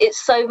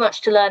 it's so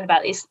much to learn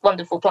about these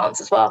wonderful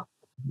plants as well.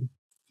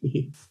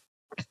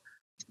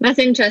 That's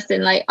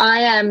interesting. Like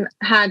I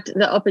had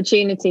the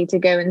opportunity to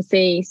go and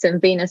see some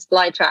Venus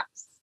flytraps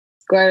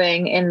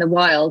growing in the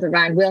wild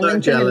around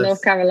Wilmington in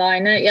North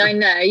Carolina. Yeah, I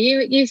know.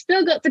 You've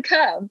still got to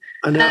come.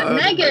 I know.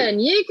 Megan,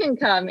 you can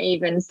come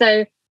even.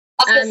 So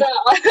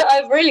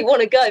I really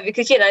want to go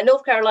because,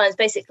 North Carolina is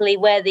basically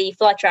where the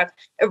flytrap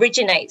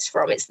originates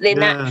from. It's the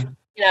natural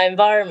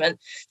environment.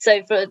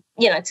 So for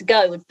to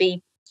go would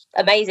be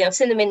amazing. I've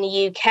seen them in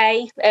the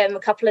UK a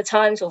couple of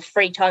times or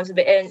 3 times,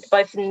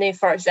 both in the New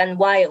Forest and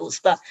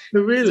Wales. But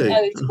really, to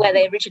go to where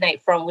they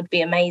originate from would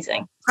be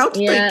amazing. How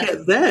did they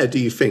get there? Do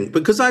you think?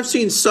 Because I've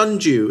seen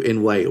sundew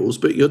in Wales,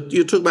 but you're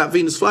talking about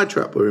Venus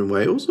flytrap were in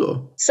Wales,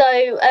 or?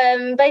 So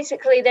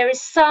basically, there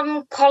is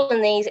some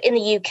colonies in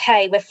the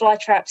UK where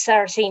flytrap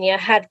Sarracenia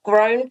had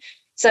grown.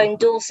 So in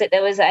Dorset,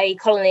 there was a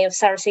colony of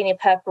Sarracenia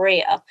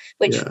purpurea,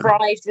 which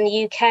thrived in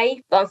the UK,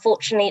 but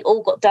unfortunately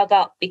all got dug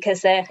up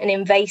because they're an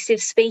invasive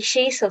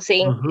species,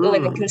 obviously,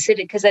 when they're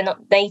considered, because they're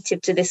not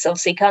native to this,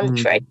 obviously,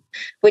 country,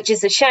 which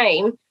is a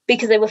shame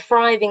because they were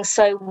thriving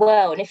so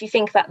well. And if you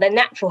think about their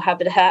natural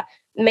habitat,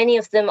 many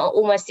of them are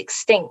almost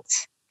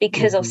extinct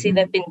because obviously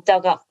they've been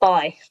dug up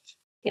by,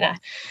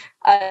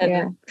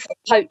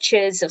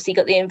 poachers. Obviously, you've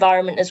got the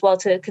environment as well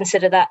to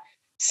consider that.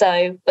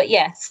 So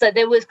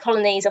there was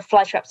colonies of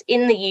flytraps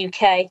in the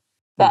UK,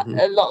 but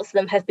a lot of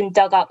them have been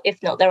dug up.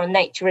 If not, they're on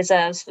nature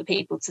reserves for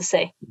people to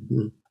see.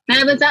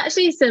 There was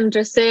actually some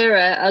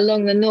Drosera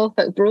along the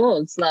Norfolk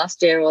Broads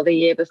last year or the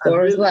year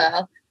before as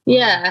well.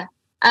 Yeah.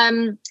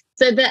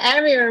 So the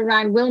area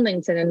around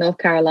Wilmington in North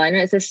Carolina,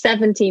 it's a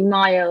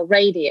 70-mile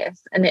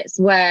radius, and it's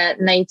where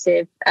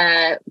native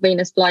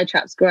Venus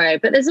flytraps grow.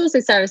 But there's also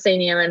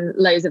Sarracenia and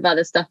loads of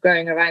other stuff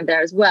growing around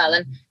there as well.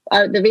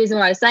 And the reason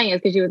why I was saying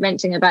is because you were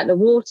mentioning about the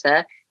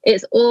water.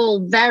 It's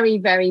all very,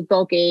 very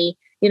boggy.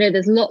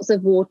 There's lots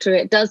of water.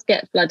 It does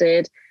get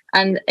flooded,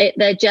 and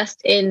they're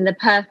just in the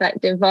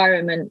perfect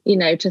environment,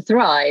 to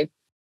thrive.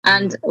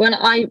 And when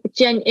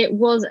it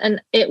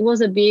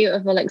was a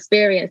beautiful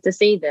experience to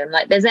see them.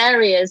 Like, there's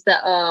areas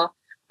that are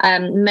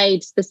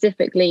made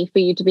specifically for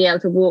you to be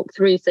able to walk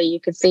through so you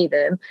could see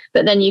them,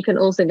 but then you can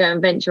also go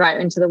and venture out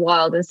into the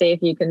wild and see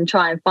if you can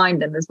try and find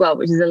them as well,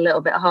 which is a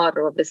little bit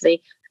harder,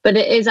 obviously. But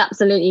it is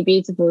absolutely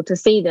beautiful to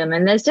see them,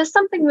 and there's just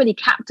something really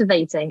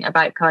captivating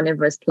about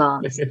carnivorous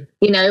plants.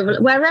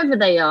 Wherever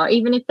they are,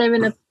 even if they're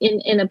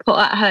in a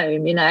pot at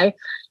home.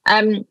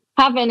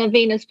 Having a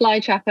Venus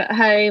flytrap at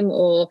home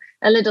or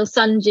a little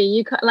sundew,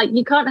 you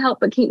can't help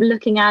but keep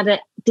looking at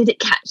it. Did it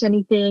catch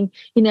anything?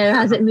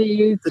 Has it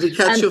moved? Did it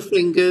catch your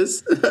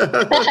fingers?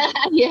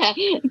 Yeah.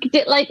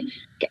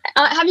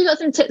 Have you got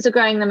some tips for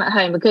growing them at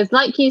home? Because,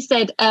 like you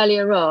said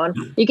earlier on,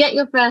 you get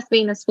your first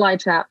Venus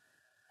flytrap,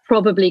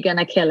 probably going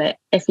to kill it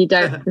if you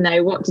don't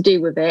know what to do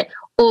with it,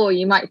 or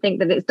you might think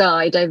that it's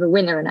died over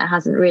winter and it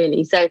hasn't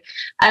really. So,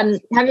 have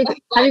you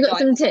got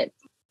some tips?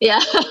 Yeah,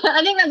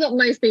 I think that's what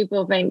most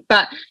people think.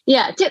 But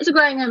yeah, tips for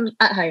growing them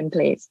at home,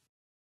 please.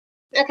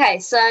 Okay,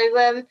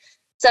 so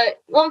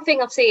one thing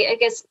obviously I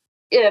guess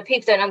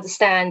people don't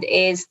understand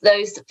is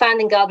those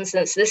found in garden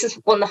centres. This is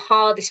one of the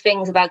hardest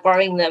things about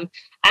growing them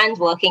and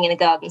working in a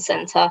garden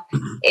centre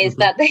is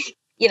that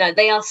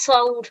they are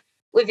sold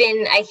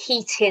within a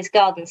heated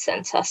garden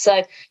centre.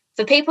 So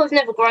for people who've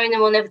never grown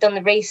them or never done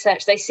the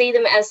research, they see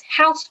them as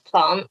house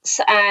plants,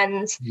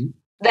 and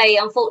they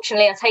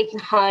unfortunately are taken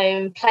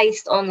home,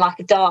 placed on like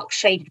a dark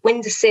shaded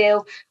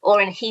windowsill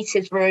or in a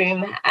heated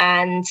room,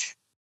 and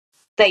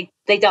they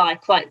die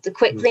quite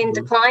quickly and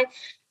decline.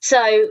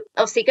 So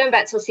obviously going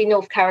back to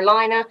North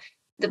Carolina,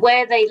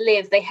 where they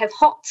live, they have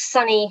hot,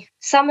 sunny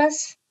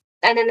summers,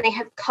 and then they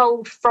have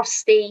cold,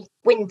 frosty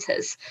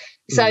winters.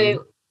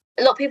 So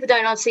a lot of people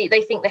don't obviously,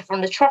 they think they're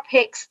from the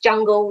tropics,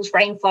 jungles,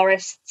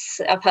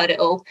 rainforests. I've heard it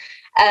all.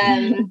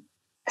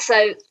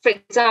 So for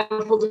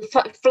example, the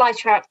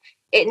flytrap,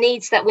 it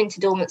needs that winter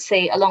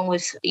dormancy along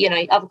with,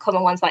 other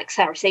common ones like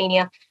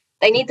Sarracenia.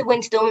 They need the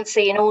winter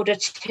dormancy in order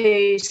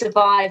to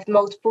survive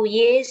multiple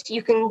years.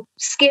 You can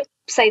skip,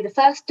 say, the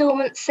first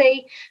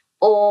dormancy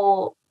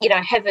or,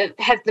 have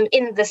them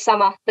in the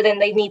summer, but then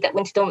they need that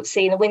winter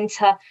dormancy in the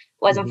winter.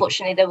 Whereas,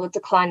 unfortunately, they will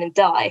decline and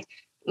die.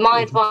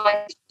 My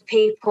advice to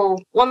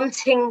people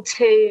wanting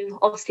to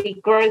obviously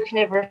grow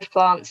carnivorous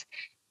plants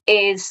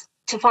is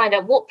to find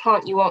out what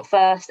plant you want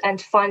first and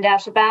to find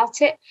out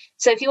about it.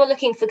 So if you're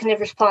looking for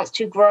carnivorous plants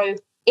to grow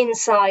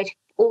inside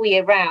all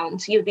year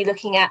round, you'll be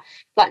looking at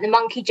like the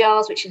monkey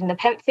jars, which is in the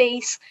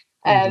Nepenthes,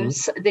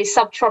 the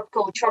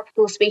subtropical,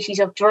 tropical species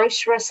of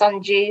Drosera,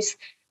 sundews,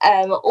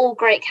 all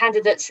great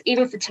candidates,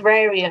 even for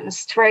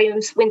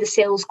terrariums,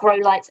 windowsills, grow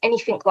lights,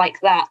 anything like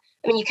that.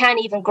 I mean, you can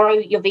even grow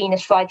your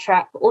Venus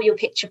flytrap or your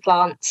pitcher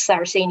plants,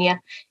 Sarracenia,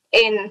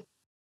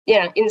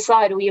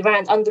 inside all year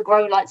round under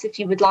grow lights if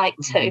you would like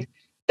to.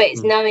 But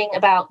it's knowing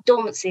about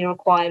dormancy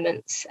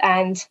requirements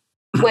and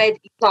where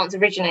these plants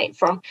originate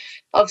from.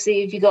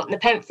 Obviously, if you've got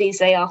Nepenthes,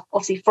 they are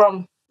obviously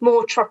from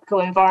more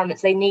tropical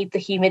environments. They need the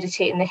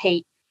humidity and the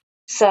heat.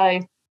 So,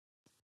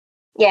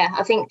 yeah,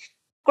 I think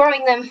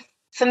growing them,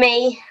 for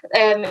me,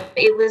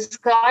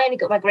 I only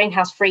got my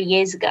greenhouse 3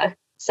 years ago.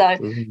 So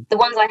the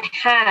ones I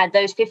had,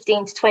 those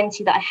 15 to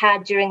 20 that I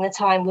had during the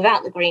time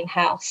without the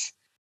greenhouse,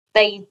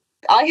 at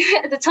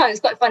the time,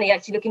 it's quite funny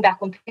actually looking back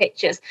on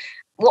pictures.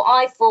 What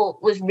I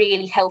thought was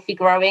really healthy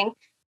growing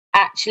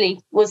actually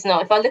was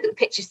not. If I look at the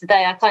pictures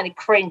today, I kind of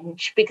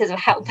cringe because of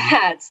how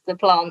bad the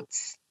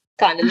plants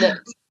kind of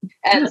looked.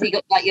 So you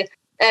got like your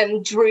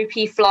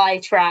droopy fly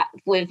trap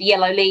with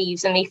yellow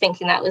leaves, and me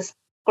thinking that was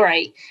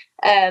great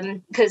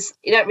because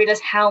you don't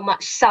realise how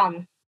much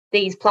sun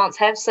these plants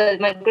have. So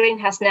my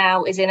greenhouse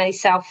now is in a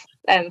south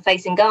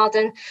facing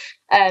garden.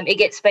 It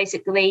gets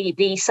basically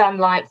the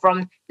sunlight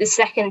from the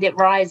second it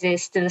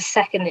rises to the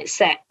second it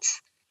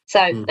sets.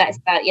 So that's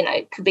about,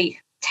 it could be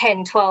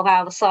 10,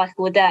 12-hour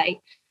cycle a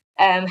day.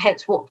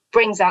 Hence what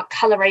brings out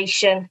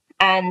coloration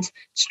and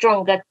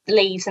stronger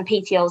leaves and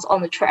petioles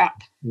on the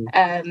trap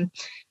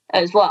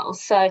as well.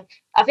 So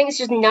I think it's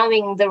just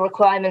knowing the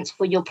requirements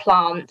for your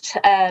plant.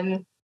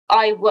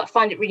 I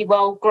find it really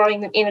well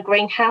growing them in a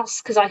greenhouse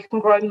because I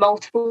can grow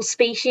multiple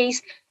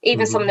species,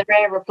 even some of the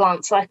rarer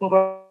plants I can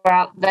grow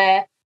out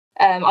there.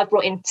 I've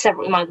brought in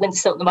several in my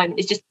windowsill at the moment.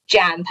 It's just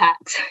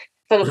jam-packed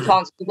full of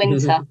plants for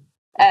winter.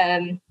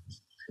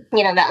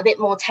 That are a bit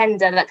more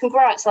tender that can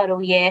grow outside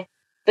all year,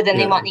 but then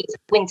they might need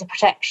winter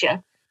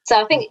protection.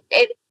 So I think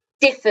it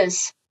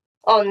differs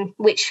on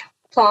which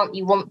plant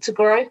you want to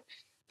grow.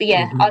 But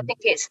I think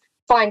it's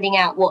finding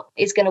out what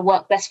is going to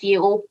work best for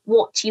you, or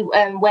what you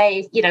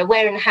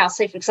where in the house.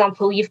 So for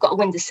example, you've got a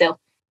windowsill,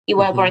 you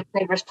want to grow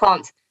carnivorous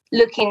plants,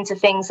 look into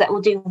things that will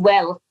do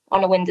well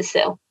on a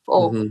windowsill,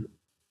 or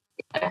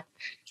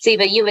it's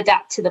either you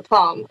adapt to the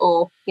plant,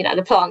 or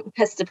the plant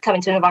has to come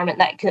into an environment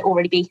that it can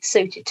already be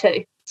suited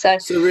to. So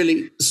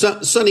really,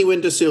 sunny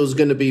windowsill is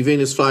going to be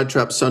Venus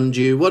flytrap,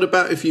 sundew. What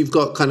about if you've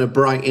got kind of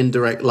bright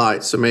indirect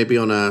light? So maybe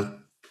on a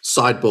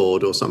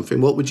sideboard or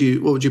something. What would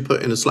you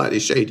put in a slightly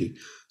shady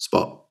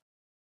spot?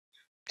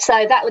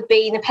 So that would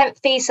be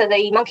Nepenthes, so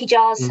the monkey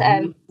jars,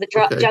 the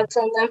jugs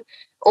on them,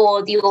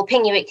 or the little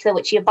pinguicula,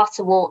 which are your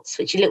butterworts,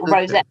 which are little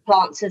rosette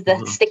plants with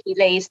the sticky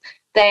leaves.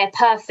 They're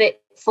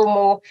perfect for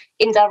more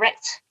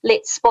indirect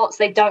lit spots.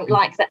 They don't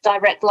like that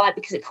direct light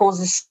because it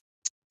causes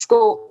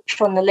scorch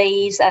on the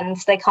leaves and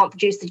they can't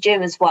produce the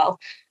dew as well.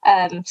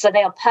 So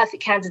they are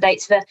perfect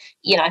candidates for,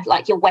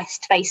 like your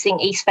west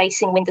facing, east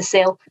facing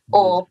windowsill,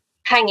 or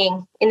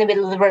hanging in the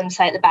middle of the room,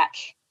 say at the back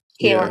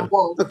here on a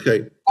wall.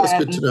 Okay, that's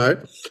good to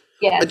know.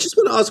 Yeah. I just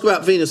want to ask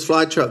about Venus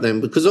flytrap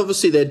then, because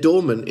obviously they're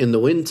dormant in the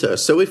winter.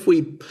 So if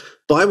we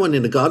buy one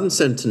in a garden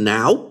centre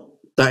now,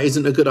 that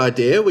isn't a good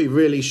idea. We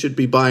really should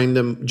be buying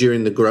them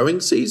during the growing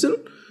season.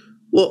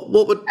 What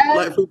would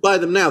if we buy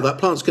them now? That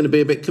plant's going to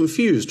be a bit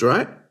confused,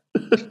 right?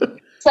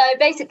 So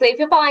basically, if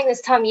you're buying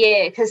this time of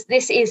year, because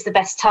this is the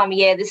best time of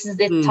year, this is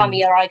the time of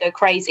year I go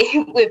crazy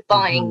with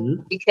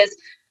buying, because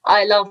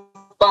I love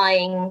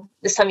buying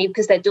this time of year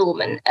because they're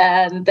dormant,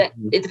 but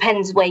it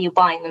depends where you're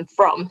buying them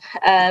from.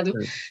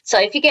 So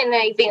if you're getting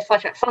a Venus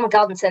flytrap from a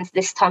garden centre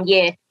this time of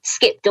year,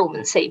 skip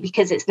dormancy,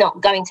 because it's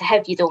not going to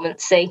have your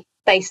dormancy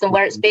based on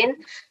where it's been.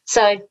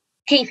 So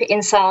keep it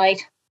inside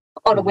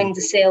on a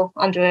windowsill,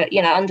 under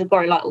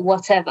grow light or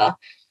whatever,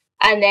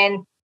 and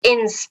then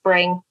in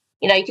spring,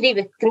 you could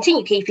either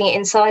continue keeping it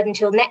inside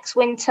until next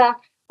winter,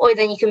 or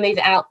then you can move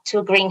it out to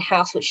a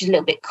greenhouse, which is a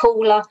little bit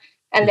cooler,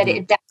 and let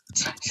it adapt.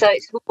 So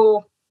it's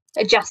more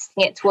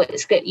adjusting it to what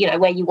it's good,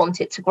 where you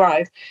want it to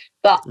grow.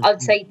 But I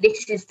would say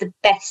this is the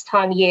best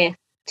time of year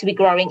to be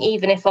growing,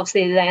 even if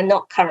obviously they're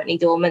not currently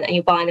dormant and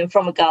you're buying them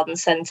from a garden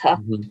centre.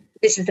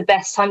 This is the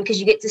best time because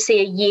you get to see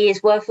a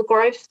year's worth of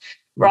growth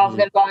rather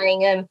than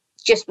buying them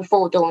just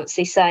before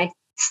dormancy, say,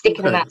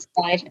 sticking them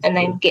outside and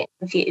then getting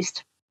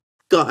confused.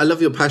 God, I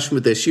love your passion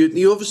with this.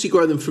 You obviously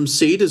grow them from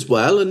seed as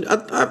well. And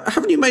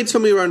haven't you made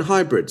some of your own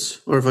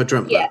hybrids? Or have I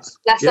dreamt that? Yes,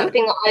 that's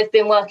something that I've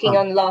been working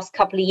on the last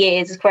couple of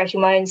years, is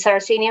creating my own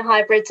Sarracenia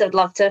hybrids. I'd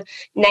love to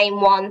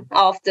name one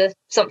after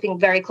something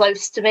very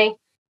close to me.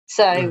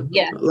 So,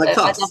 like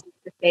us. I love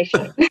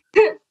appreciation.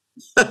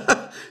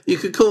 You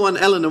could call one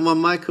Ellen and one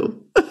Michael.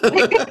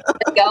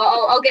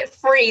 I'll get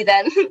 3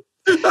 then.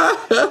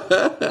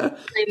 But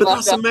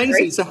that's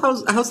amazing. So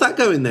how's that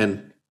going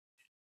then?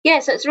 Yeah,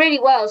 so it's really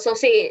well. So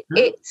obviously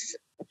it's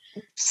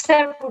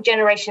several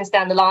generations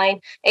down the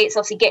line. It's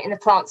obviously getting the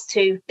plants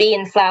to be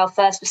in flower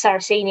first for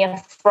Sarracenia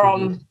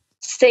from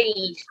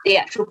seed. The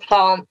actual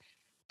plant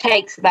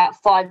takes about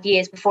 5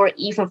 years before it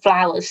even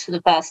flowers for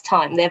the first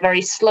time. They're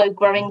very slow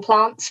growing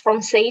plants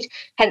from seed,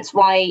 hence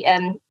why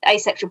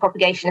asexual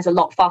propagation is a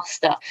lot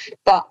faster.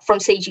 But from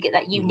seed, you get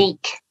that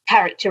unique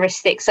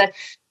characteristic. So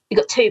you've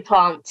got 2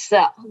 plants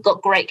that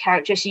got great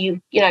characteristics.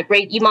 You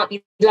might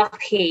be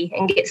lucky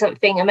and get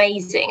something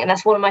amazing. And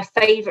that's one of my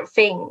favourite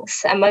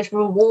things and most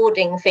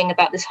rewarding thing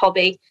about this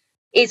hobby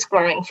is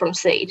growing from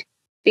seed,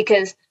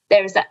 because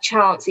there is that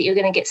chance that you're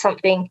going to get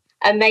something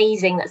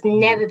amazing that's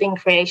never been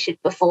created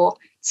before,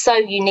 so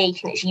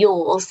unique, and it's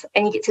yours,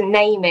 and you get to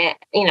name it,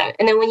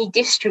 and then when you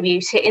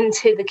distribute it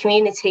into the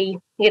community,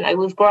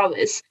 with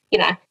growers, you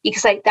can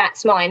say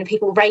that's mine, and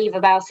people rave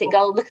about it and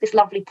go, oh, look at this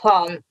lovely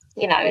plant,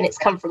 and it's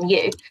come from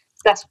you.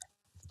 That's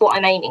what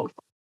I'm aiming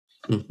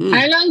for.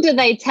 How long do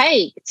they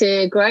take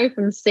to grow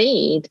from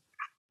seed?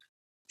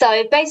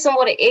 So based on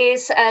what it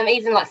is,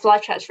 even like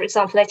flytraps, for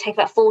example, they take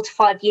about 4 to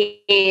 5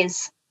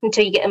 years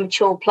until you get a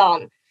mature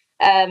plant.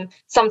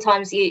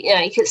 Sometimes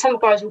some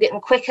growers will get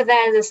them quicker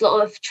there. There's a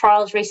lot of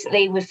trials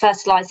recently with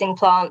fertilizing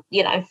plant,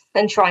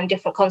 and trying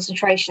different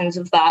concentrations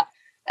of that.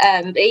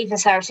 But even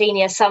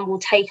Sarracenia, some will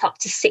take up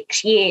to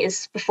 6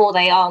 years before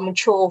they are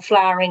mature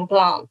flowering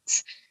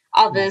plants.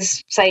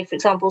 Others, say, for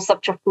example,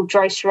 subtropical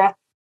Drosera,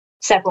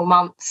 several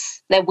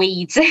months. They're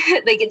weeds.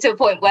 They get to a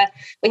point where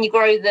when you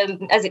grow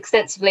them as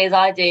extensively as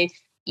I do,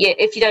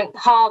 if you don't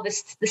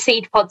harvest the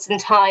seed pods in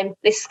time,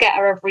 they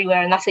scatter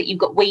everywhere, and that's it. You've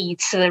got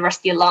weeds for the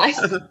rest of your life.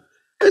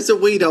 It's a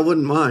weed I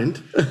wouldn't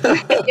mind.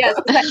 Yes,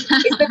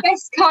 it's the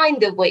best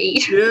kind of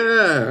weed.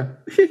 Yeah.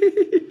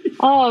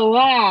 Oh,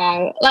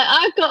 wow. Like,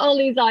 I've got all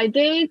these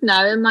ideas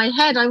now in my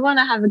head. I want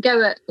to have a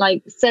go at,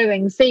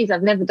 sowing seeds.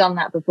 I've never done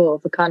that before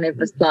for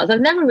carnivorous plants.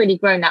 I've never really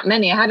grown that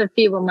many. I had a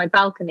few on my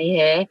balcony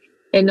here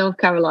in North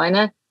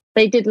Carolina.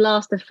 They did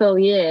last a full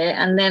year,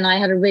 and then I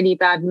had a really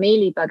bad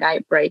mealybug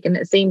outbreak, and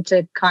it seemed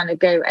to kind of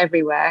go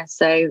everywhere.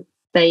 So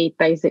they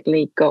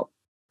basically got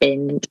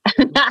binned.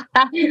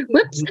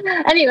 Whoops.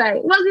 Anyway,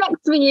 what's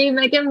next for you,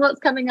 Megan? What's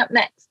coming up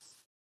next?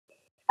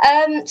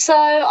 So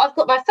I've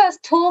got my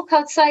first talk,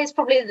 I'd say is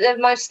probably the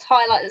most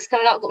highlight that's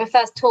coming up. I've got my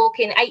first talk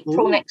in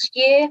April next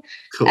year.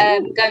 Cool.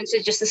 Going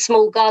to just a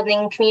small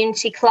gardening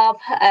community club.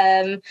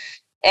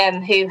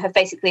 who have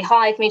basically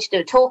hired me to do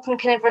a talk on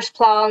carnivorous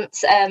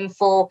plants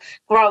for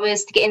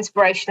growers to get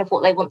inspiration of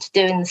what they want to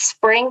do in the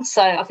spring.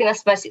 So I think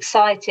that's the most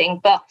exciting.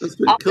 But That's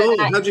really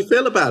cool. How do you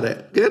feel about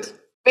it? Good?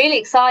 Really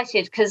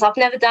excited because I've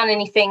never done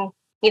anything,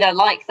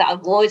 like that.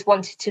 I've always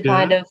wanted to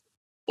kind of,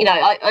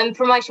 I'm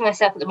promoting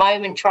myself at the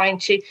moment, trying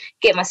to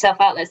get myself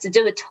out there to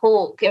do a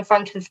talk in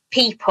front of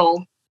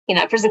people.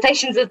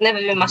 Presentations have never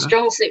been my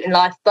strong suit in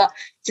life, but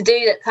to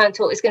do that kind of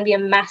talk is going to be a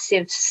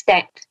massive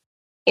step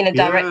in a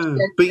direction.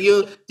 But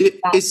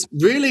it's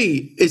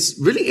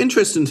really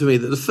interesting to me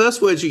that the first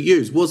word you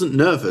used wasn't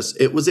nervous;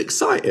 it was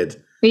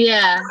excited.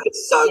 Yeah,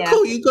 it's so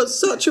cool. You've got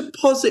such a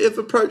positive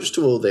approach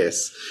to all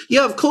this.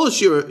 Yeah, of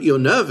course you're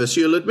nervous.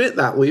 You'll admit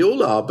that, we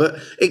all are. But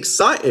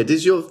excited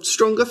is your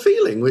stronger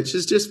feeling, which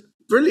is just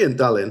brilliant,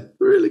 darling.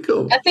 Really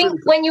cool. I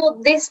think when you're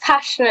this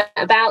passionate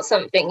about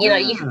something, you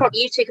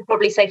two could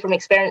probably say from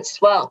experience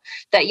as well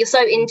that you're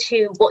so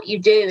into what you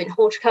do, and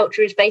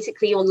horticulture is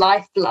basically your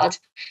lifeblood.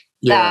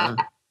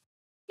 That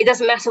it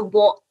doesn't matter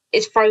what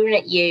is thrown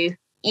at you.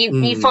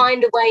 You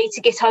find a way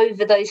to get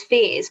over those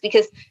fears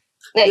because.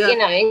 In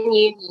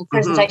uni,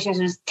 presentations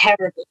was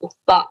terrible,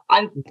 but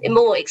I'm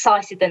more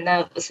excited than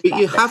nervous. But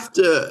you have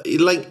to,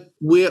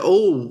 we're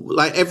all,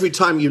 every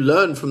time you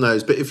learn from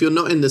those, but if you're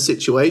not in the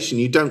situation,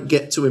 you don't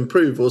get to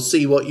improve or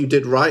see what you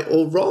did right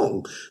or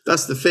wrong.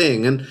 That's the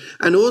thing.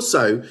 And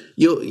also,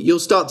 you'll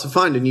start to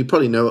find, and you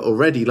probably know it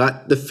already,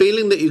 the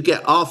feeling that you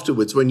get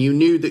afterwards when you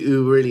knew that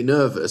you were really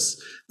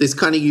nervous, this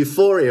kind of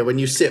euphoria when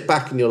you sit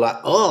back and you're like,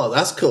 oh,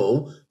 that's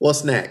cool.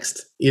 What's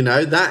next?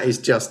 That is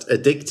just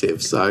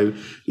addictive. So,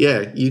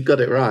 yeah, you got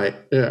it right.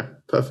 Yeah,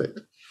 perfect.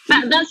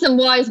 That's some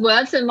wise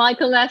words from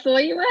Michael there for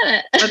you, isn't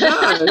it? I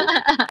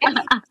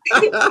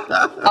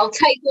know. I'll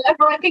take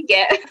whatever I can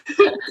get.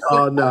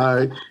 Oh,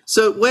 no.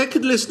 So where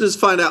could listeners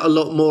find out a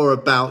lot more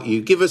about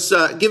you? Give us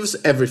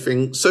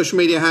everything. Social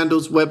media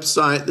handles,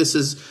 website. This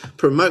is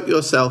promote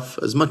yourself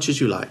as much as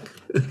you like.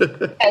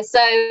 Okay, so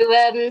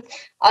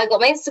I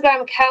got my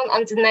Instagram account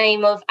under the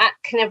name of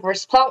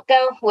 @Carnivorous Plant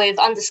Girl with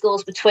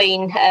underscores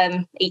between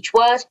each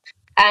word,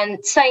 and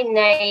same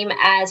name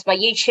as my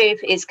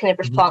YouTube is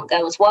Carnivorous Plant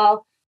Girl as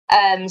well.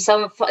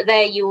 So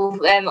there you'll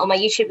on my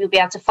YouTube you'll be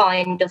able to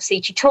find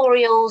obviously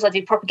tutorials. I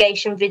do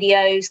propagation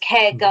videos,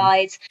 care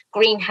guides,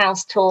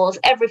 greenhouse tours,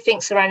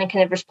 everything surrounding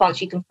carnivorous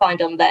plants you can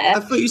find on there. I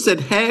thought you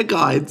said hair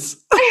guides.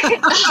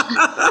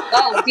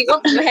 Oh, if you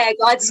want some hair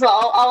guides as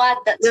well, I'll add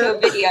that to a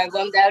video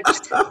one day. I'll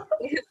just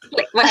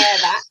flick my hair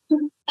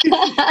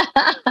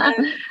back.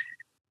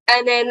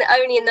 And then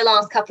only in the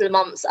last couple of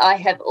months, I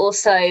have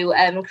also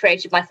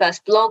created my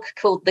first blog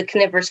called The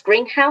Carnivorous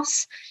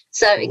Greenhouse.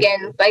 So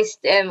again, based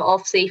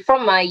obviously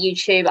from my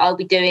YouTube, I'll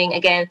be doing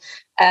again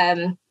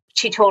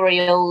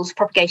tutorials,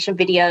 propagation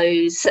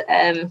videos.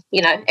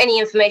 Any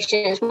information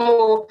is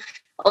more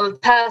on the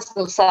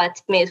personal side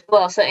to me as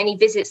well. So any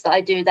visits that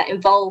I do that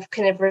involve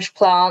carnivorous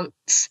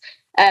plants.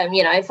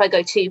 If I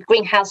go to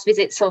greenhouse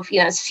visits of,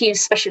 a few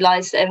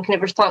specialised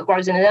carnivorous plant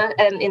growers in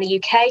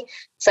the UK.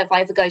 So if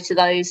I ever go to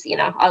those,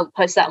 I'll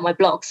post that on my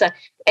blog. So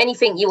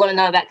anything you want to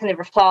know about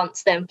carnivorous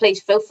plants, then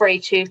please feel free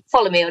to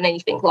follow me on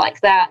anything like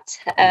that.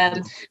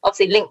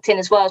 Obviously LinkedIn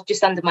as well,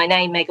 just under my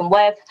name, Megan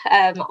Webb.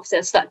 Obviously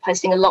I've started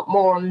posting a lot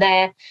more on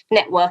there,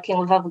 networking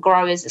with other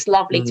growers. It's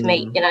lovely to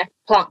meet,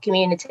 plant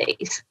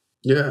communities.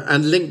 Yeah,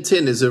 and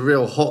LinkedIn is a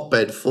real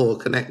hotbed for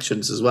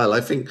connections as well.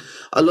 I think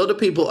a lot of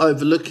people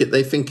overlook it.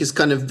 They think it's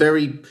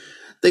very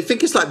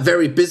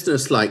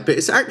business-like, but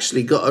it's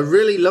actually got a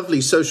really lovely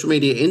social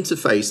media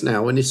interface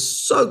now, and it's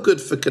so good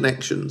for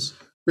connections.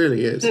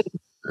 Really is.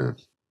 Yeah.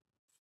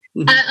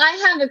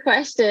 I have a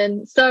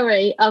question.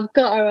 Sorry, I've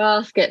got to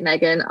ask it,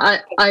 Megan.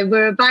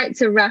 We're about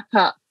to wrap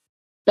up,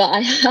 but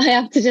I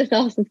have to just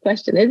ask this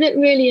question. Is it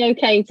really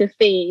okay to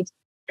feed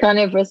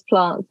carnivorous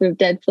plants with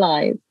dead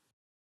flies?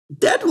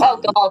 Dead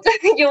one. Oh God,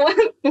 you're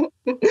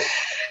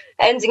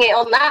ending it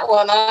on that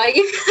one, are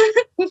you?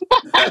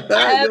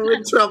 You're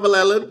in trouble,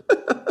 Ellen.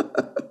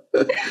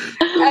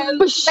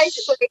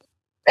 Basically,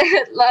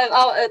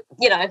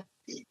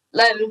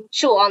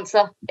 short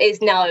answer is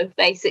no.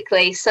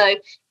 Basically, so it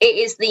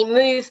is the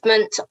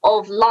movement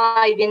of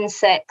live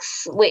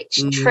insects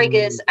which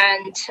triggers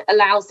and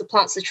allows the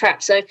plants to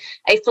trap. So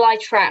a fly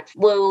trap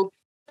will.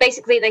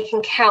 Basically, they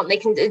can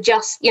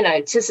adjust,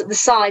 to the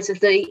size of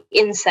the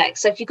insect.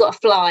 So if you've got a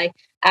fly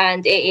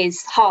and it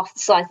is half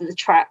the size of the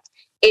trap,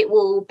 it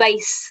will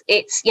base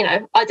its, I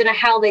don't know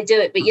how they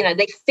do it, but,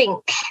 they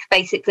think,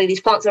 basically,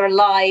 these plants are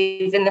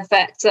alive in the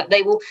fact that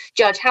they will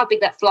judge how big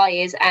that fly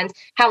is, and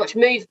how much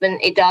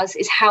movement it does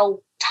is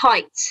how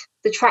tight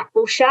the trap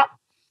will shut.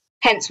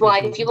 Hence why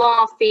if you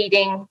are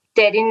feeding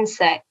dead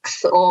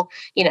insects or,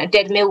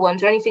 dead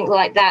mealworms or anything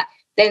like that,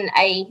 then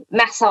a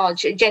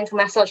gentle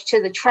massage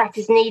to the trap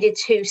is needed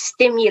to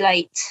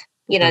stimulate,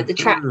 the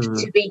trap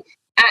to be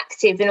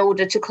active in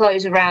order to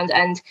close around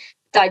and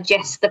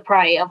digest the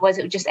prey. Otherwise,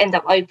 it would just end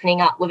up opening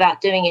up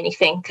without doing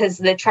anything because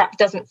the trap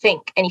doesn't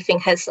think anything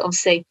has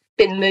obviously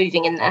been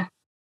moving in there.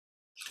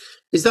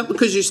 Is that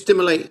because you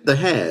stimulate the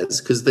hairs?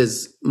 Because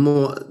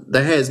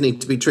the hairs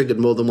need to be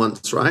triggered more than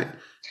once, right?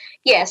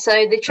 Yeah, so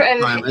and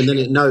then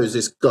it knows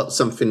it's got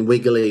something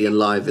wiggly and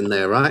live in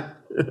there, right?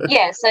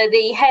 Yeah, so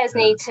the hairs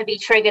need to be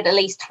triggered at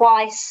least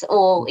twice,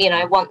 or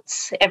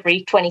once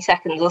every 20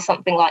 seconds or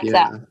something like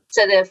that.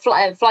 So the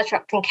fly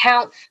trap can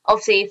count.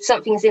 Obviously, if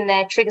something's in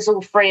there, triggers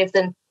all three of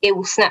them, it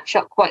will snap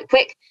shut quite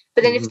quick.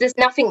 But then if there's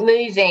nothing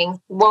moving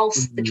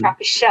whilst the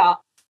trap is shut,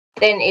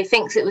 then it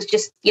thinks it was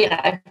just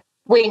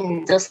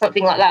wind or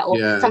something like that, or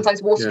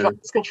sometimes water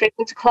drops can trigger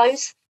them to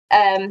close.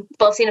 But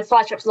obviously in a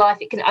fly trap's life,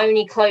 it can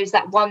only close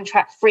that one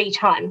trap 3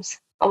 times.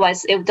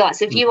 Otherwise, it will die.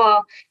 So if you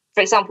are, for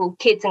example,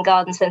 kids and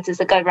garden centres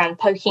that go around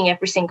poking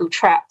every single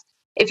trap,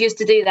 if you was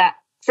to do that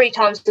 3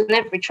 times on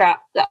every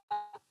trap, that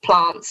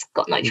plant's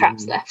got no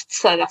traps left.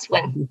 So that's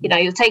when,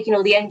 you're taking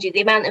all the energy,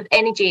 the amount of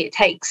energy it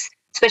takes,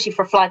 especially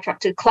for a fly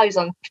trap to close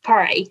on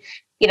prey,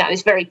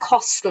 is very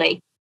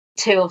costly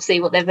to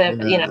obviously what they've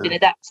been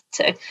adapted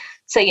to.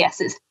 So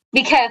yes,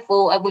 be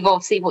careful with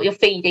obviously what you're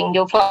feeding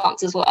your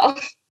plants as well.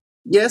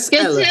 Yes,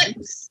 Good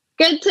tips.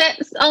 Good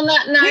tips on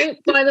that note.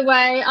 By the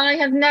way, I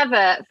have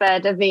never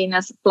fed a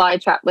Venus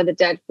flytrap with a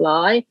dead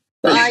fly,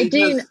 but I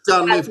do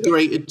done with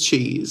grated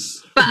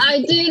cheese. But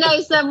I do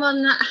know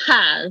someone that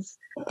has.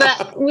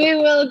 But we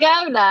will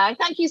go now.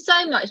 Thank you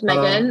so much,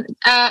 Megan.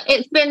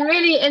 It's been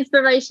really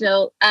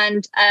inspirational,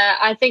 and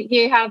I think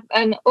you have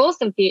an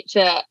awesome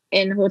future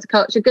in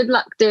horticulture. Good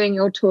luck doing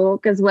your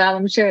talk as well.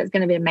 I'm sure it's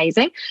going to be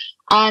amazing.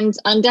 And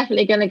I'm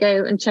definitely going to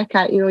go and check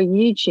out your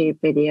YouTube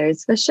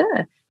videos for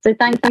sure. So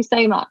thank you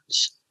so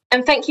much.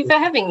 And thank you for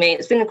having me.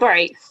 It's been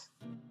great.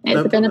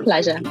 It's been a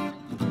pleasure.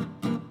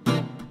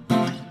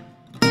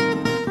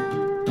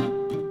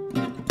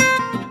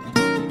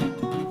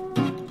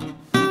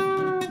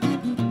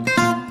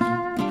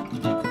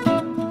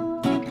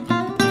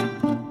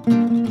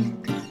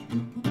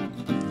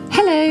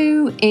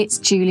 Hello, it's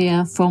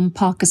Julia from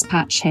Parker's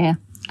Patch here,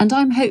 and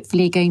I'm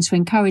hopefully going to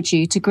encourage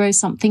you to grow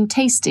something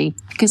tasty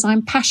because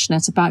I'm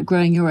passionate about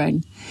growing your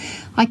own.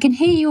 I can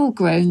hear you all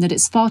groan that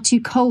it's far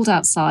too cold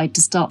outside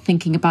to start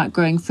thinking about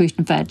growing fruit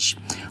and veg.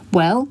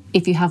 Well,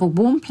 if you have a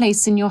warm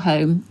place in your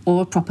home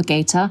or a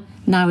propagator,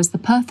 now is the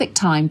perfect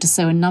time to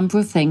sow a number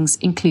of things,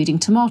 including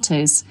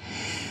tomatoes.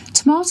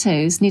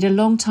 Tomatoes need a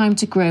long time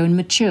to grow and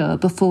mature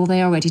before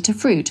they are ready to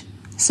fruit.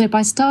 So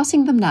by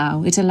starting them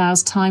now, it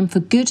allows time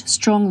for good,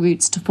 strong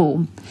roots to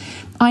form.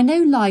 I know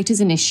light is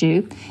an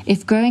issue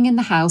if growing in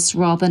the house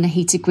rather than a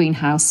heated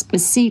greenhouse,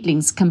 as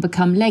seedlings can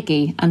become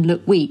leggy and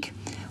look weak.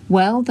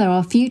 Well, there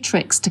are a few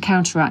tricks to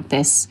counteract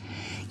this.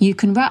 You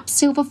can wrap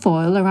silver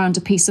foil around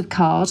a piece of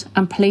card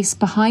and place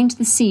behind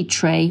the seed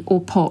tray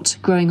or pot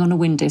growing on a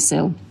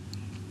windowsill.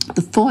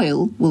 The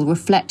foil will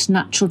reflect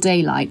natural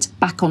daylight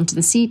back onto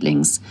the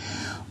seedlings.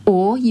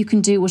 Or you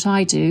can do what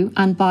I do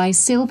and buy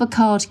silver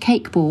card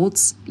cake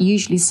boards,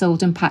 usually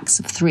sold in packs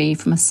of 3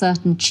 from a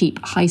certain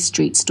cheap high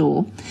street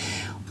store.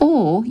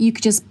 Or you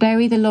could just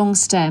bury the long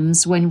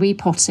stems when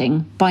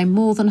repotting by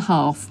more than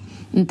half,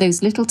 and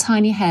those little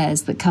tiny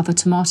hairs that cover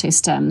tomato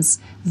stems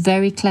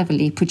very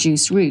cleverly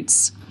produce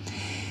roots.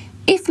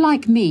 If,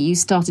 like me, you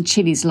started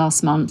chilies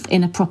last month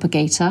in a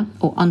propagator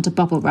or under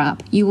bubble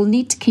wrap, you will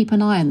need to keep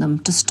an eye on them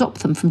to stop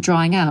them from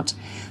drying out.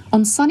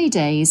 On sunny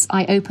days,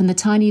 I open the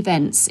tiny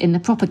vents in the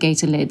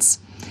propagator lids.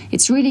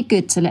 It's really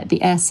good to let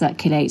the air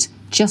circulate.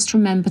 Just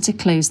remember to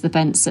close the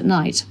vents at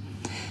night.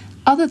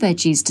 Other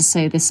veggies to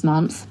sow this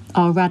month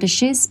are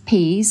radishes,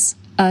 peas,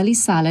 early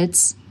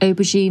salads,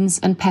 aubergines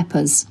and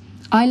peppers.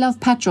 I love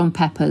padron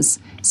peppers,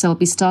 so I'll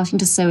be starting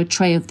to sow a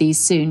tray of these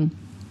soon.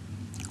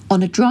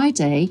 On a dry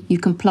day, you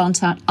can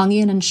plant out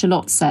onion and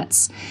shallot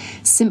sets.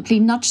 Simply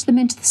nudge them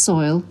into the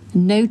soil.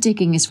 No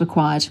digging is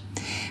required.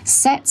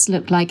 Sets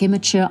look like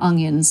immature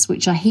onions,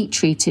 which are heat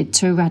treated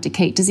to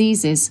eradicate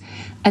diseases.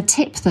 A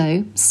tip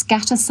though,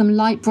 scatter some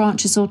light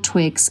branches or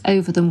twigs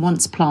over them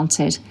once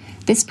planted.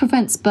 This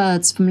prevents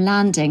birds from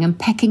landing and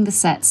pecking the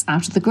sets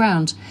out of the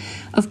ground.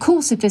 Of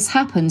course, if this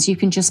happens, you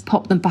can just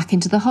pop them back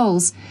into the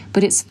holes,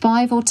 but it's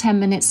 5 or 10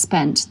 minutes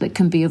spent that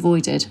can be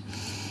avoided.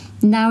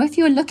 Now, if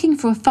you're looking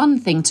for a fun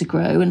thing to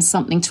grow and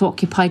something to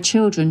occupy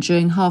children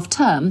during half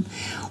term,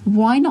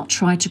 why not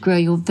try to grow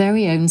your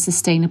very own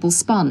sustainable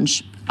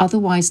sponge,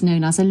 otherwise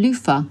known as a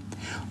loofah?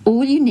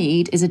 All you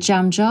need is a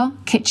jam jar,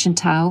 kitchen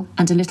towel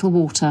and a little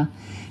water.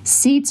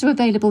 Seeds are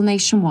available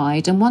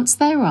nationwide, and once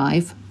they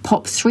arrive,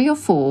 pop 3 or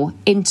 4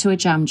 into a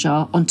jam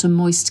jar onto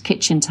moist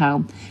kitchen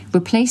towel.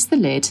 Replace the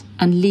lid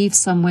and leave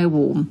somewhere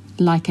warm,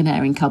 like an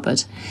airing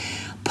cupboard.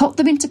 Pot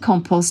them into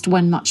compost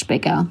when much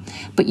bigger,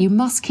 but you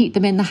must keep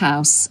them in the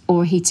house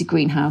or a heated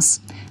greenhouse.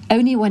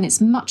 Only when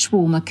it's much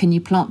warmer can you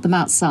plant them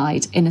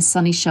outside in a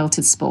sunny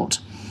sheltered spot.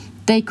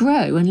 They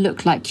grow and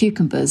look like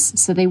cucumbers,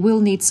 so they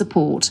will need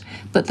support,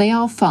 but they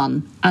are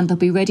fun and they'll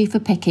be ready for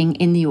picking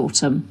in the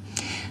autumn.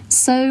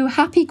 So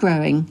happy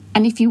growing,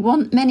 and if you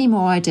want many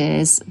more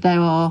ideas, there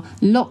are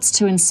lots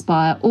to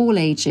inspire all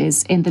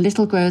ages in the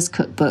Little Growers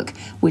Cookbook,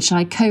 which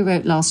I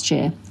co-wrote last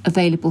year,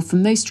 available for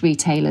most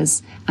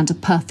retailers and a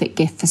perfect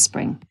gift for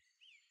spring.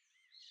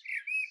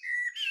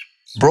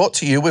 Brought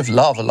to you with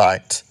Lava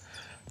Light.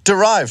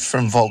 Derived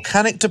from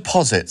volcanic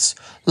deposits,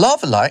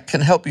 Lava Light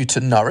can help you to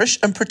nourish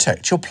and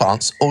protect your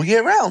plants all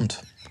year round.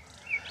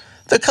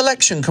 The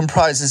collection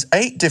comprises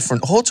 8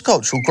 different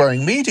horticultural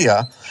growing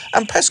media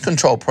and pest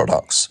control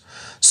products,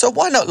 so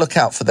why not look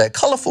out for their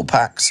colourful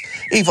packs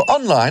either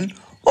online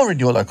or in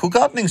your local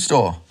gardening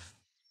store.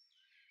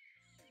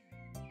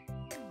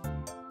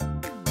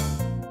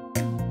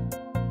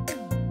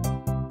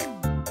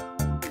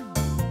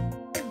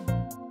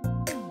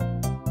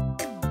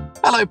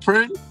 Hello,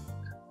 Prune.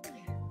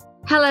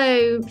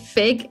 Hello,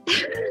 Fig.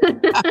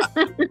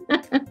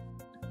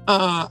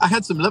 I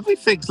had some lovely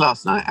figs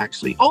last night,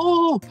 actually.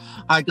 Oh,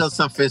 I got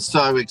something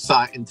so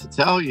exciting to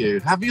tell you.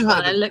 Have you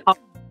heard of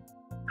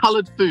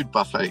coloured food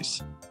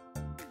buffets?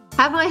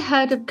 Have I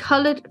heard of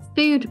coloured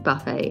food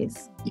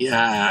buffets?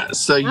 Yeah.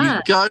 So you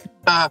go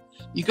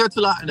to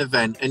like an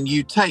event and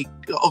you take,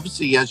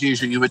 obviously, as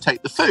usual, you would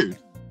take the food,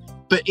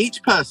 but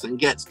each person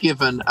gets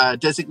given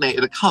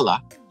designated a colour.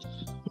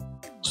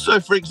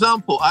 So, for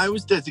example, I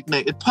was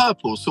designated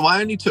purple, so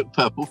I only took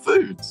purple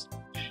foods.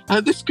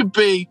 This could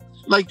be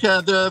like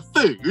the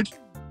food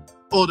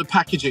or the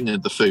packaging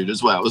of the food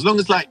as well, as long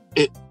as like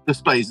it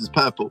displays as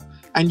purple.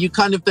 And you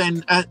kind of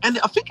then, and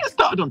I think it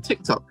started on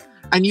TikTok,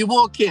 and you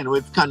walk in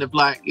with kind of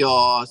like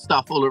your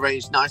stuff all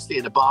arranged nicely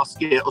in a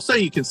basket, or so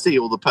you can see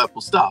all the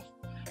purple stuff.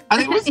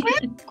 And it was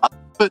really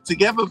put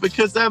together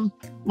because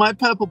my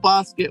purple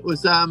basket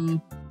was,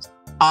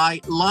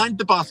 I lined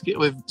the basket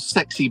with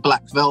sexy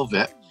black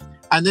velvet,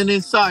 and then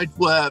inside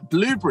were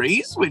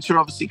blueberries, which are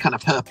obviously kind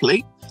of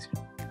purpley,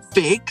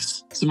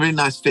 figs, some really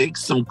nice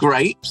figs, some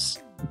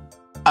grapes,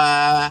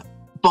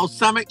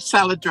 balsamic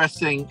salad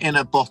dressing in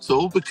a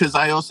bottle because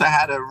I also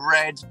had a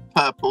red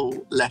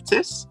purple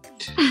lettuce,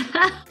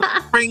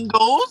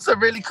 Pringles, a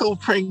really cool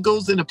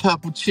Pringles in a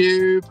purple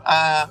tube,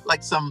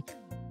 like some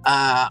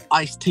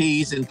iced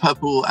teas in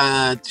purple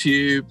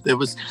tube. There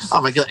was,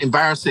 oh my God,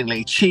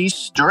 embarrassingly, cheese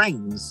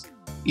strings.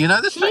 You know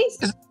this thing?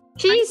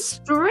 Cheese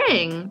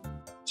string?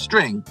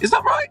 String, is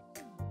that right?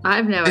 I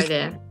have no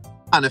idea.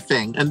 Kind of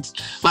thing. And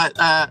like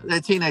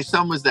their teenage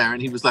son was there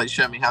and he was like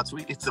showing me how to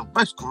eat. It's the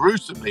most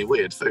gruesomely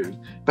weird food,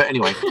 but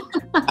anyway.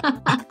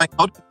 Thank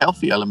God,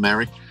 healthy, Ellen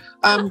Mary.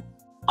 What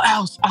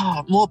else?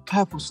 More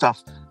purple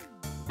stuff.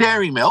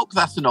 Dairy milk,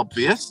 that's an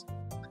obvious.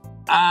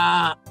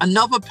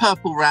 Another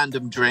purple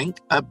random drink,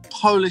 a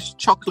Polish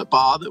chocolate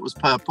bar that was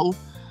purple,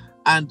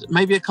 and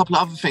maybe a couple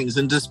of other things,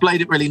 and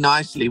displayed it really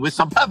nicely with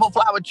some purple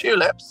flowered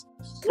tulips.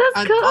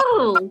 That's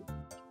cool.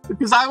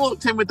 Because I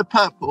walked in with the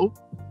purple,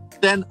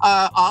 then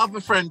our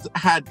other friend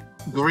had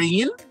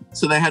green,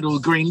 so they had all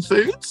green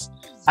foods,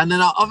 and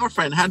then our other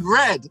friend had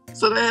red,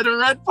 so they had a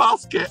red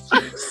basket.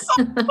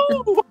 So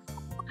cool.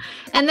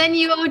 And then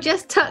you all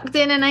just tucked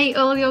in and ate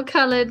all your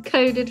coloured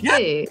coded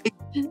food.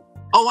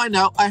 Oh, I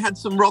know. I had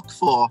some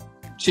Roquefort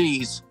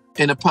cheese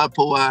in a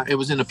purple. It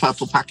was in a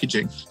purple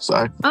packaging.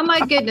 So. Oh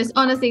my goodness!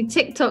 Honestly,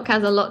 TikTok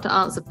has a lot to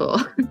answer for.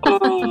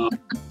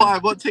 Why?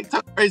 What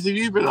TikTok craze have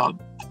you been on?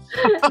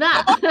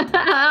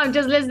 I'm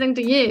just listening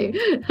to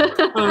you.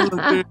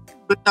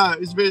 But no,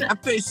 it's really.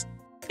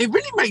 It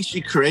really makes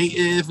you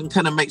creative and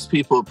kind of makes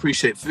people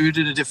appreciate food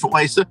in a different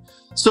way. So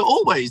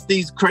always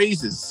these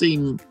crazes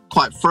seem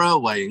quite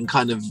throwaway and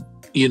kind of,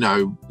 you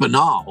know,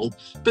 banal,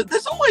 but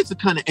there's always a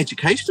kind of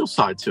educational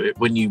side to it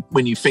when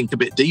you think a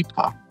bit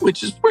deeper,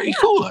 which is pretty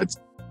cool.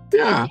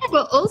 Yeah.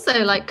 But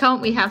also, like,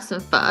 can't we have some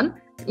fun?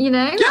 You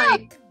know,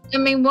 like, I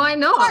mean, why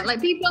not?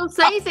 Like, people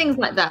say things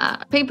like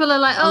that. People are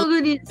like, "Oh,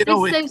 it's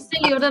so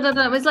silly," or da da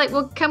da. It's like,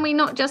 well, can we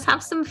not just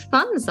have some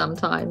fun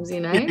sometimes? You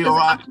know, does it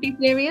have to be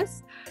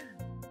serious?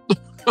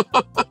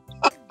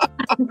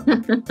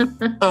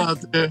 Oh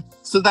dear.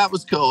 So that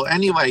was cool.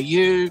 Anyway,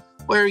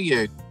 where are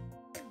you?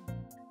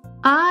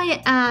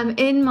 I am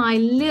in my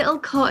little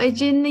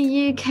cottage in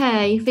the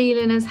UK,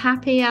 feeling as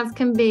happy as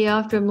can be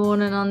after a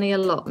morning on the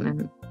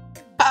allotment.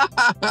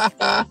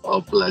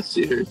 Oh, bless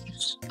you.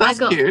 That's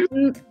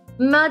cute.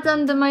 Mud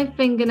under my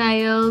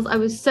fingernails. I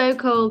was so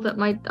cold that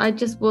I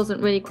just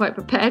wasn't really quite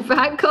prepared for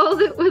how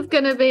cold it was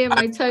going to be, and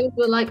my toes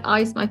were like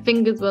ice, my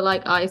fingers were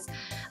like ice,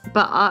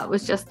 but it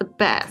was just the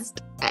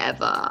best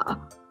ever.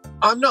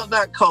 I'm not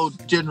that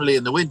cold generally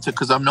in the winter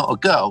because I'm not a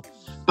girl,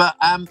 but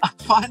I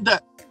find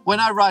that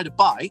when I ride a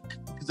bike,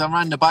 because I'm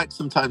riding a bike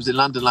sometimes in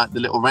London, like the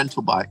little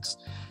rental bikes,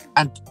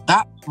 and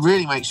that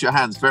really makes your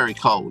hands very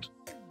cold.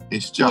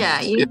 It's just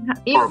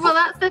well,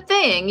 that's the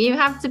thing. You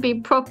have to be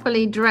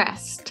properly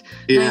dressed.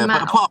 Yeah, no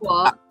matter but apart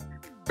what. from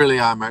that, really,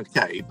 I'm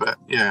okay. But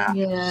yeah.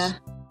 Yeah,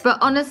 but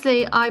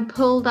honestly, I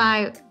pulled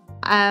out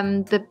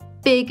the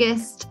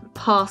biggest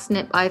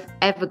parsnip I've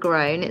ever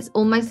grown. It's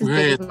almost as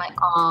big as my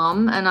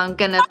arm, and I'm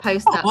gonna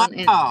post that on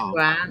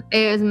Instagram.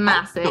 It was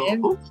massive.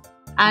 Cool.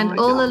 And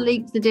all the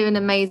leeks are doing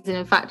amazing.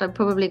 In fact, I've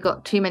probably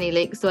got too many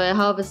leeks, so I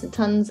harvested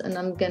tons, and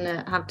I'm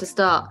gonna have to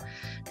start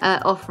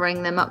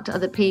offering them up to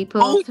other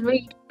people.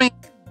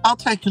 I'll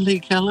take a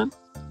leek, Ellen.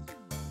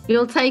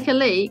 You'll take a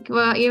leek?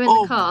 Well, you're in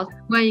the car.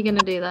 Where are you gonna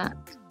do that?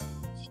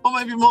 Or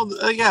maybe more.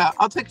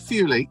 I'll take a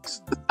few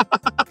leeks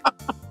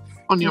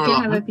on your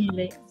allotment. Have a few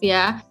leeks,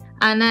 yeah.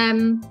 And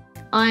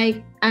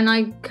I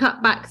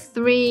cut back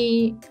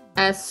 3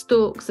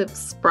 stalks of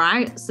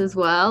sprouts as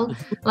well.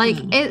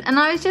 And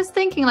I was just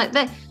thinking like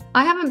that.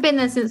 I haven't been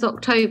there since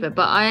October,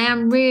 but I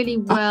am really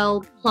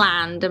well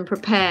planned and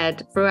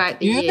prepared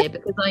throughout the year,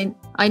 because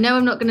I know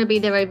I'm not going to be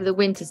there over the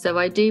winter, so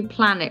I do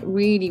plan it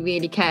really,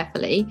 really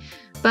carefully.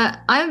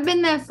 But I haven't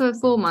been there for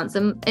 4 months,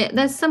 and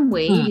there's some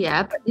weed,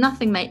 but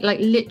nothing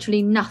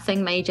literally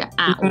nothing major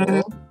at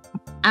all.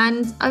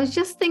 And I was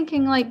just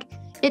thinking, like,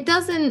 it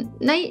doesn't.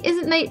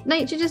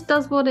 Nature just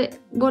does what it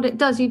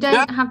does. You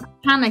don't have to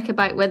panic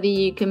about whether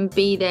you can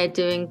be there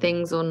doing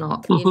things or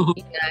not. You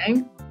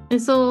know.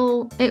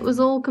 It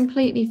was all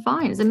completely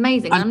fine. It's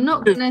amazing. I'm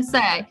not going to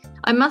say,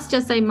 I must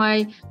just say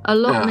my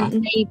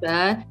allotment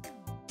neighbour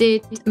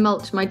did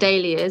mulch my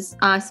dahlias.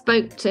 I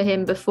spoke to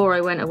him before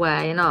I went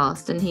away and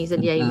asked, and he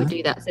said, yeah, you would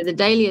do that. So the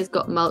dahlias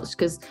got mulched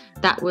because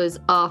that was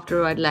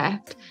after I'd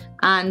left.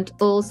 And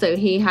also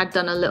he had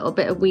done a little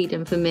bit of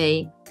weeding for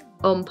me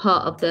on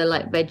part of the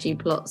like veggie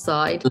plot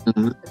side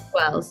as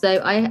well.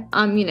 So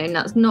I'm, you know,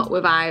 that's not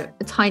without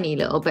a tiny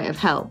little bit of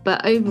help,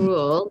 but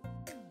overall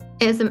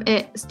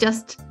it's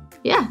just,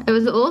 it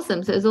was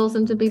awesome. So it was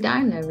awesome to be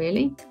down there,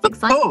 really. It's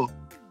exciting. Oh,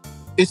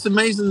 it's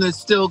amazing there's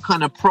still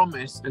kind of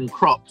promise and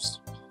crops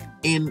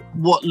in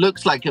what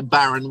looks like a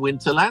barren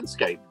winter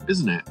landscape,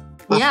 isn't it?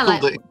 That's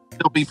cool that it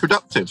still be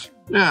productive.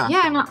 Yeah,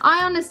 and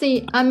I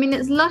honestly, I mean,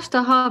 it's lush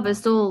to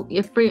harvest all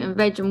your fruit and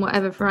veg and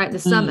whatever throughout the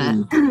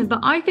summer, but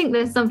I think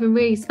there's something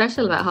really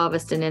special about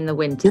harvesting in the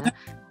winter,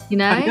 you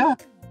know? Yeah,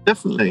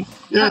 definitely.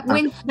 Yeah. Like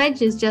winter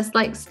veg is just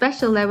like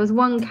special. There was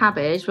one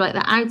cabbage, like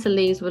the outer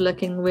leaves were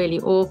looking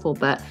really awful,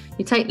 but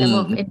you take them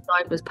off,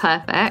 inside was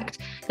perfect.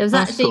 There was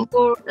actually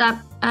 4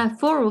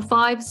 or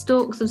 5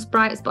 stalks of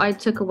sprouts, but I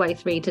took away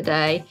 3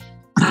 today.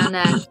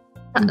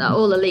 And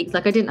all the leeks,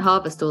 like I didn't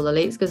harvest all the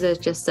leeks because there's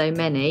just so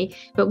many.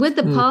 But with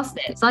the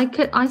parsnips,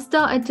 I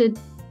started to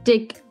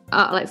dig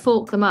up, like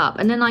fork them up,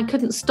 and then I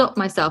couldn't stop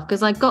myself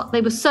because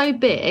they were so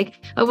big.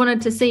 I wanted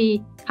to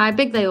see how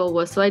big they all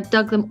were, so I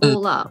dug them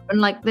all up,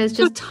 and like there's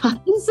just tons,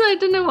 so I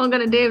don't know what I'm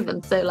gonna do with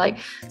them. So like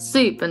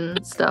soup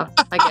and stuff,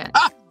 I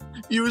guess.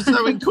 You were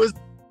so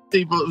inquisitive.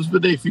 See what was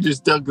beneath, you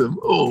just dug them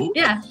all.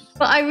 Yeah,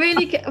 but I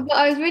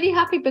was really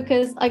happy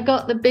because I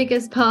got the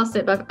biggest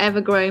parsnip I've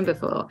ever grown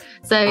before.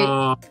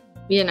 So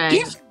you know,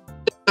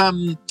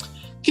 can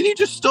you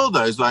just store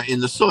those like in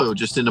the soil,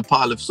 just in a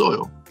pile of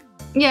soil?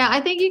 Yeah,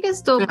 I think you can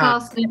store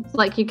parsnips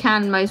like you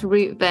can most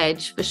root veg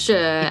for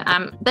sure.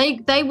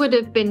 They would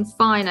have been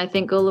fine, I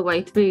think, all the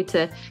way through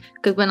to,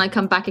 because when I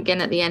come back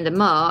again at the end of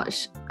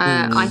March,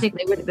 I think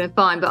they would have been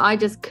fine. But I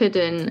just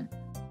couldn't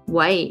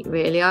wait,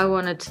 really. I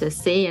wanted to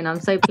see, and I'm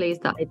so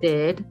pleased that I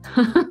did.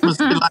 Must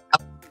be like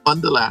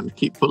Wonderland,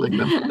 keep pulling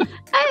them. It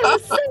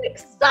was so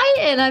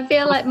exciting. I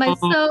feel like my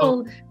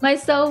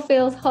soul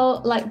feels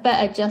like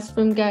better just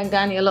from going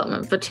down the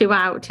allotment for 2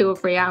 or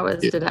 3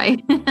 hours today.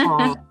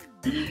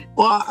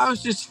 Well, I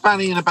was just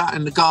fannying about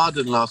in the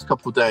garden last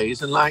couple of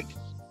days, and like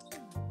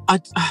I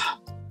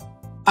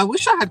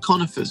wish I had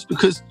conifers,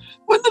 because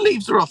when the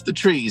leaves are off the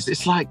trees,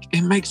 it's like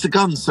it makes the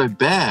garden so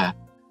bare.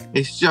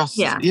 It's just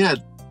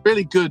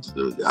really good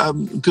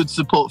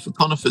support for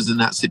conifers in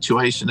that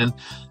situation. And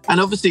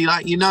obviously,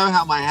 like, you know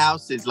how my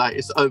house is, like,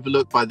 it's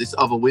overlooked by this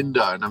other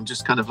window, and I'm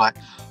just kind of like,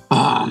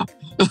 but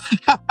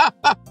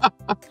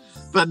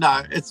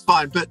no, it's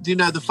fine. But do you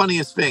know the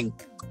funniest thing?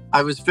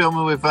 I was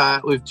filming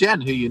with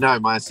Jen, who you know,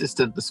 my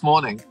assistant, this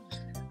morning,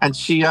 and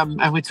she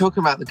and we're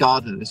talking about the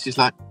garden, and she's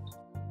like,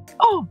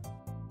 "Oh,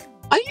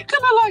 are you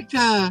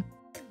gonna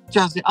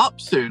jazz it up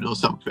soon or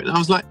something?" And I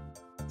was like,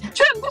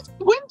 Jen, this is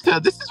winter.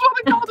 This is what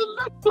a garden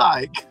looks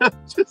like.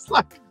 Just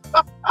like,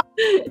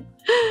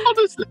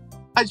 honestly.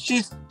 And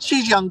she's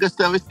younger,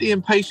 so it's the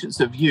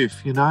impatience of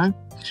youth, you know.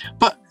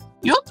 But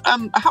your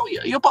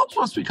bulbs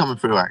must be coming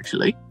through,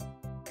 actually.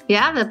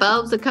 Yeah, the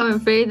bulbs are coming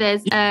through.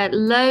 There's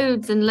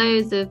loads and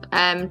loads of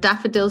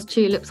daffodils,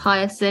 tulips,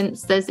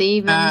 hyacinths. There's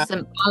even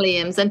some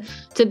alliums. And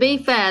to be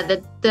fair,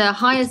 the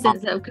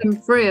hyacinths that have come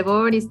through have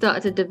already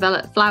started to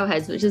develop flower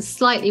heads, which is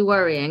slightly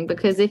worrying,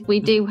 because if we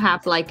do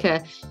have like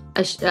a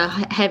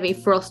heavy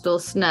frost or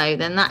snow,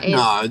 then that is...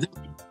 No,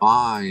 they'll be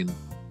fine.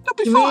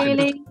 They'll be fine.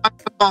 Really?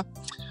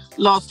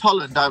 Last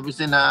Holland, I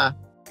was in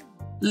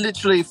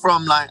literally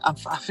from like, I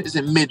think it was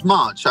in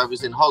mid-March, I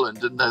was in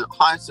Holland, and the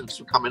hyacinths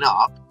were coming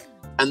up.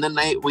 And then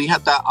we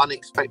had that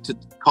unexpected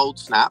cold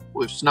snap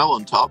with snow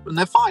on top, and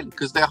they're fine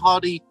because they're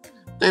hardy.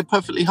 They're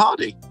perfectly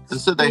hardy. And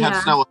so they had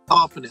snow on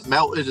top, and it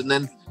melted, and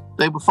then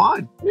they were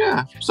fine.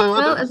 Yeah. So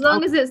as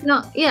long as it's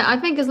not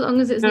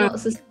not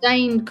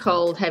sustained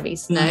cold, heavy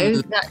snow,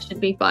 that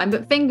should be fine.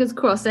 But fingers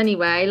crossed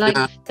anyway. Like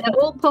they're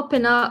all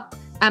popping up.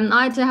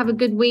 I had to have a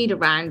good weed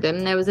around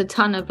them. There was a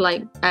ton of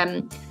like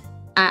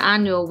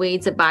annual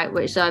weeds about,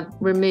 which I've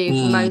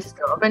removed most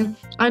of, and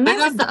I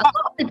noticed that a lot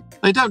of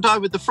they don't die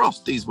with the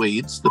frost, these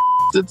weeds.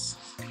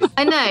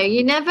 I know,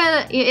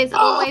 it's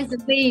always the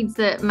weeds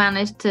that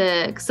manage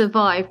to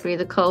survive through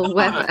the cold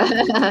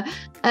weather.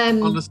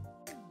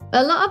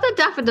 A lot of the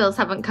daffodils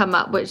haven't come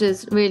up, which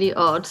is really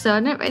odd. So I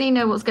don't really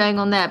know what's going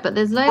on there. But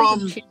there's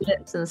loads of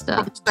tulips and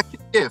stuff. From second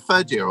year,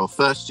 third year, or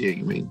first year,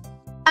 you mean?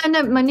 I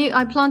know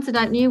I planted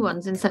out new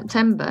ones in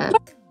September.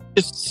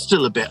 It's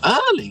still a bit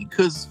early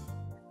because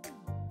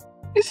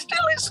it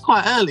still is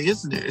quite early,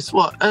 isn't it? It's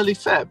what, early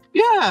Feb?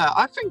 Yeah,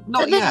 I think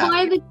not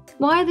yet.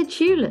 Why are the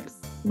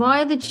tulips?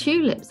 Why are the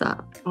tulips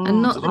up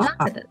and not the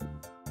daffodils?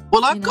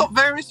 Well, I've got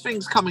various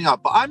things coming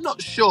up, but I'm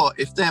not sure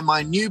if they're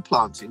my new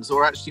plantings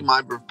or actually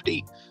my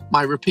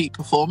repeat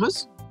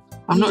performers.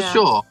 I'm not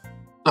sure.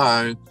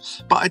 So,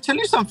 but I tell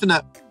you something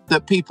that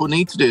people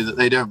need to do that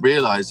they don't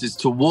realise is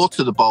to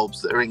water the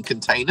bulbs that are in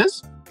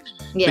containers.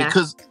 Yeah.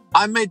 Because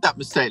I made that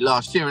mistake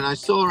last year, and I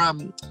saw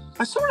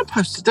a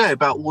post today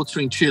about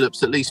watering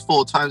tulips at least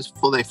 4 times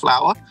before they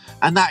flower,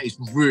 and that is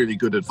really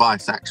good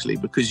advice actually,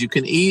 because you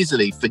can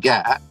easily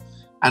forget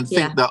and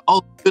think that,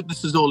 oh,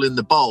 goodness is all in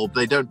the bulb,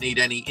 they don't need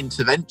any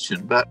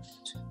intervention. But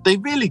they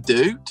really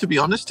do, to be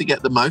honest, to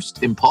get the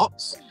most in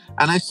pots.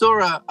 And I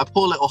saw a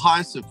poor little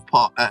hyacinth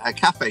pot at a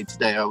cafe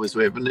today I was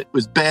with, and it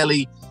was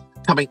barely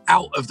coming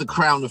out of the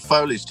crown of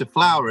foliage to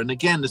flower. And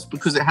again, it's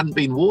because it hadn't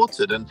been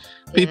watered. And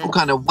people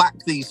kind of whack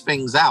these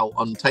things out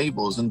on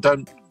tables and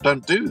don't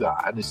do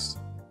that. And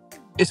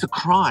it's a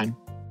crime.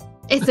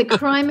 It's a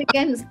crime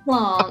against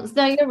plants.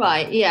 No, you're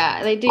right.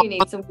 Yeah, they do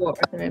need some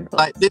water in pots.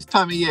 Like this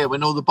time of year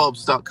when all the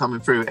bulbs start coming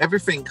through,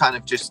 everything kind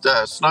of just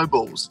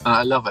snowballs, and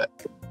I love it.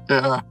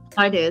 Yeah.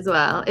 I do as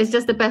well. It's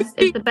just the best.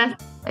 It's the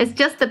best. It's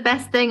just the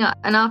best thing.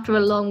 And after a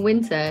long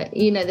winter,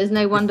 there's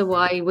no wonder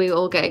why we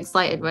all get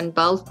excited when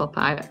bulbs pop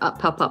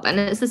up. And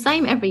it's the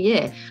same every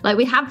year. Like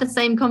we have the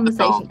same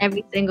conversation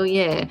every single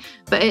year,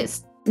 but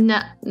it's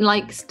not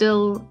like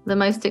still the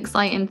most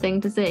exciting thing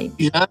to see.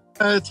 Yeah,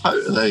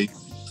 totally.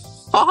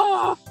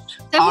 So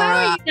where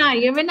are you now?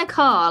 You're in a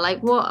car.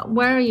 Like what?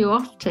 Where are you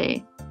off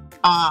to?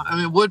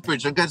 I'm in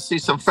Woodbridge. I'm going to see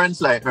some friends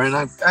later, and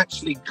I've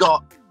actually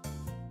got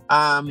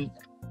some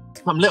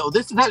little.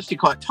 This is actually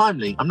quite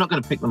timely. I'm not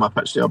going to pick them up.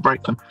 Actually, I'll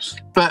break them.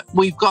 But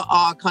we've got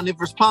our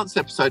carnivorous plants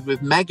episode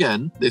with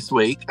Megan this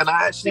week, and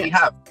I actually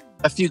have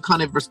a few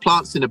carnivorous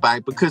plants in a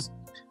bag because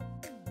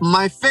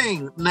my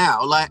thing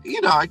now, like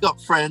I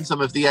got friends.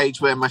 I'm of the age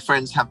where my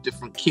friends have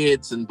different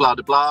kids and blah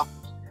blah blah.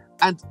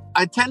 And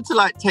I tend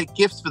to take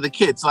gifts for the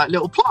kids, like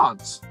little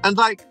plants. And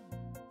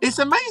it's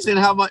amazing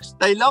how much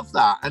they love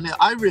that. And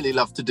I really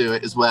love to do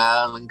it as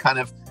well. And kind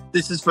of,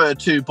 this is for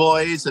 2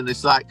 boys, and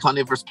it's like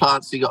carnivorous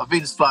plants. So you got a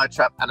Venus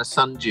flytrap and a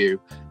sundew.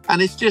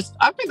 And it's just,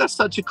 I think that's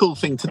such a cool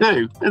thing to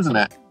do, isn't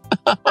it?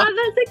 Oh, that's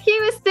the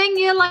cutest thing.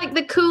 You're like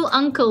the cool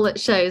uncle that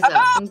shows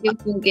up and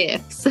gives them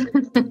gifts.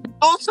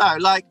 Also,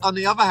 on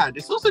the other hand,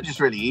 it's also just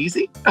really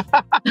easy.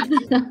 I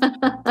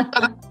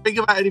don't think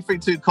about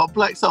anything too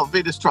complex. Oh,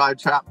 Venus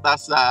flytrap,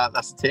 that's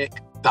a tick.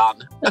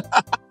 Done.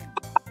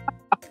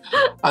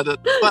 But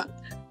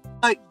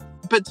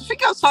to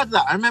think outside of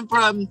that, I remember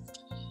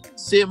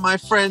seeing my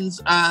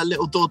friend's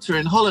little daughter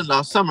in Holland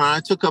last summer, and I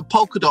took a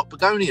polka dot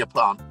begonia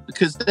plant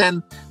because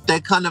then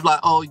they're kind of like,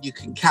 oh, you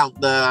can count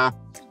the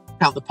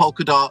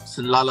polka dots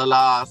and la la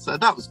la. So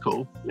that was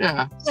cool.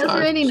 Yeah, that's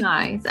really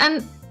nice.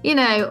 And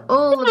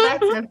all the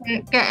better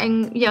for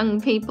getting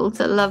young people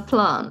to love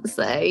plants.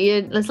 So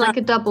it's like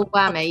a double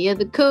whammy. You're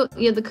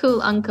the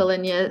cool uncle,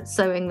 and you're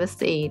sowing the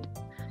seed.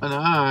 I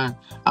know.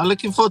 I'm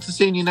looking forward to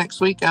seeing you next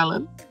week,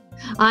 Ellen.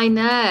 I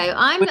know.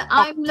 I'm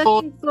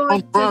looking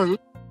forward.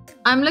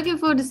 I'm looking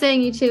forward to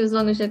seeing you too, as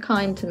long as you're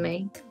kind to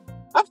me.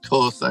 Of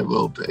course, I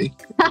will be.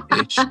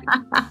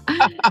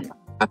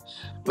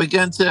 We're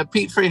going to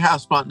Peat-free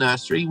Houseplant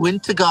Nursery,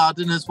 Winter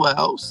Garden as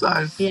well.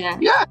 So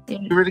yeah,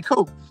 really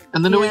cool.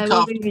 And then the week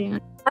after,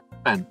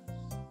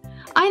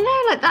 I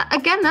know, like that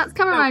again. That's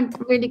coming around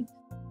really.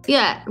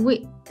 Yeah,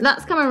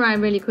 that's coming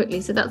around really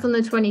quickly. So that's on the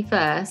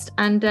 21st.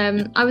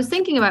 And I was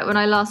thinking about when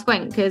I last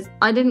went, because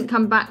I didn't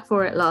come back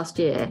for it last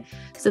year.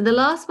 So the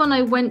last one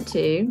I went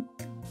to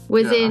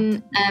was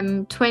in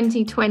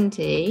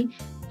 2020,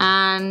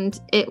 and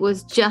it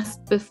was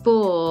just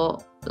before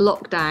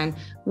lockdown,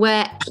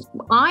 where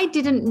I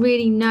didn't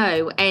really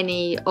know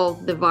any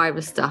of the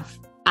virus stuff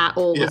at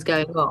all was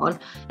going on,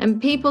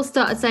 and people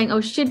started saying, oh,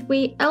 should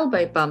we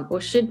elbow bump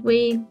or should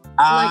we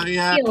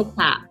heel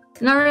tap?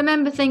 And I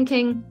remember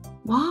thinking,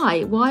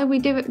 why are we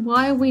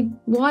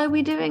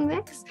doing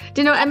this?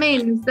 Do you know what I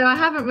mean? So I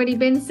haven't really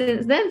been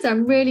since then, so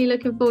I'm really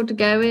looking forward to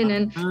going,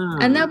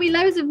 and there'll be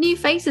loads of new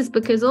faces,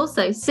 because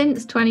also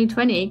since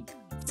 2020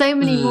 so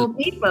many more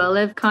people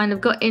have kind of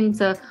got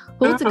into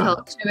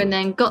horticulture and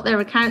then got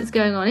their accounts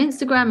going on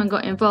Instagram and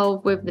got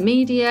involved with the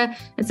media,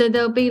 and so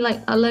there'll be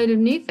like a load of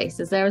new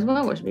faces there as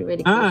well, which would be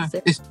really cool.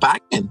 It's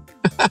banging.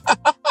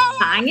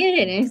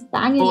 It's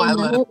banging in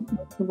the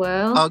horticulture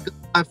world.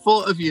 I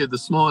thought of you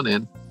this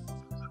morning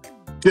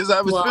because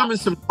I was filming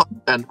some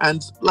content,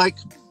 and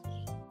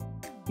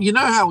you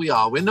know how we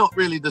are. We're not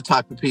really the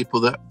type of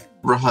people that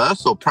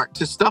rehearse or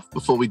practice stuff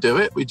before we do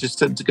it. We just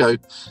tend to go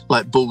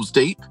balls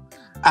deep.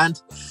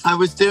 And I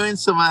was doing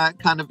some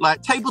kind of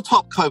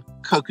tabletop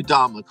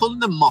kokedama,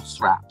 calling them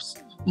moss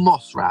wraps.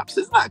 Moss wraps.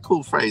 Isn't that a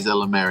cool phrase,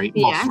 Ella Mary?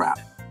 Moss wrap.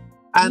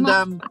 And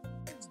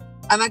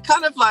And I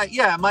kind of like,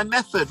 my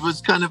method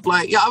was kind of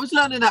like, I was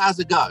learning it as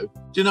I go.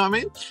 Do you know what I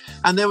mean?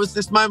 And there was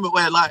this moment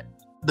where like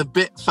the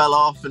bit fell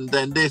off and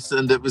then this,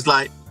 and it was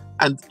like,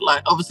 and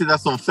like, obviously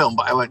that's on film,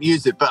 but I won't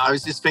use it. But I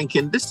was just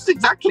thinking, this is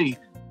exactly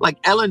like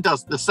Ellen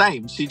does the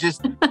same. She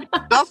just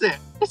does it.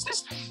 This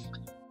is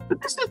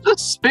the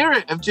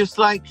spirit of just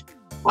like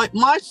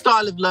my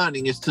style of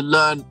learning is to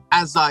learn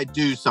as I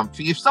do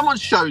something. If someone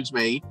shows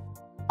me,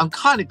 I'm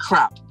kind of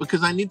crap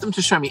because I need them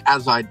to show me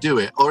as I do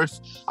it. Or if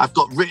I've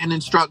got written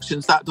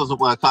instructions, that doesn't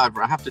work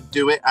either. I have to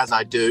do it as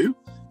I do.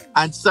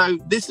 And so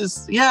this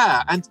is,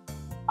 and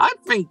I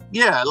think,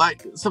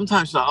 like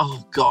sometimes like,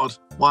 oh God,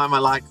 why am I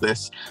like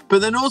this?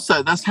 But then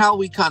also that's how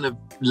we kind of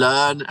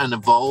learn and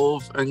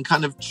evolve and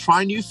kind of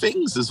try new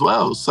things as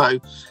well. So,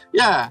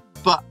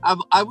 but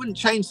I wouldn't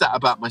change that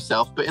about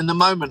myself. But in the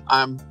moment,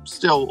 I'm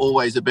still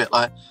always a bit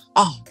like,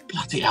 oh,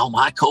 bloody hell,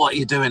 Michael, what are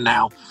you doing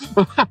now?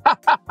 Do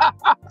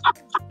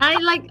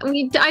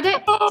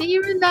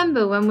you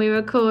remember when we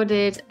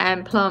recorded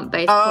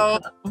plant-based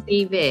podcast on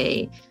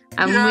TV?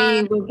 And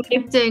we were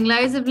both doing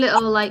loads of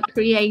little like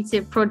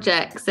creative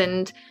projects,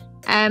 and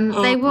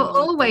they were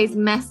always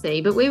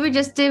messy, but we were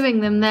just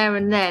doing them there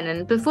and then.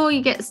 And before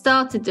you get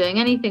started doing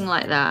anything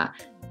like that,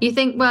 you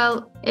think,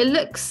 well, it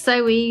looks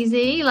so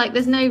easy, like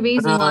there's no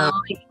reason why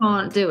I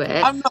can't do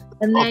it.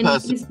 And then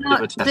you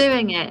start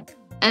doing it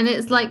and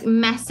it's like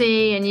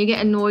messy and you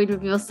get annoyed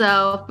with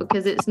yourself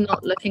because it's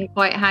not looking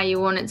quite how you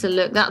want it to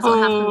look. That's what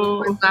happened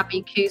with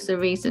Wabby Kusa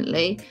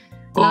recently.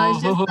 And I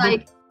was just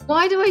like,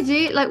 why do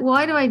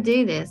I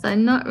do this?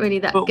 I'm not really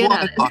that good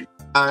at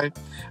it.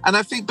 And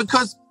I think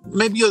because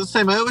maybe you're the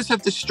same, I always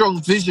have this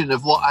strong vision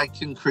of what I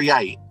can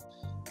create.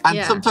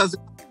 And sometimes I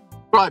can't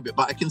describe it,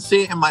 but I can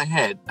see it in my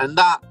head. And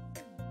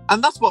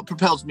that's what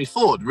propels me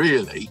forward,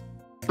 really.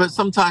 But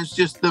sometimes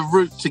just the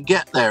route to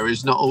get there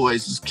is not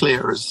always as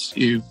clear as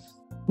you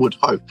would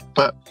hope.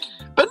 But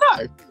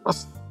no,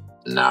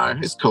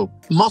 it's cool.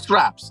 Moss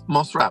wraps.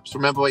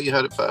 Remember where you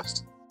heard it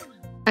first.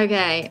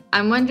 Okay,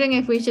 I'm wondering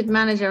if we should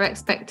manage our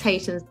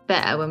expectations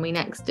better when we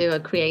next do a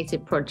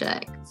creative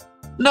project.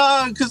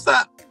 No, because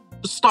that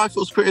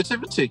stifles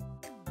creativity.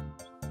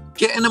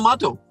 Get in a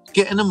muddle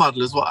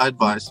is what I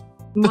advise.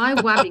 My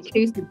Wabby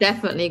Kusa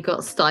definitely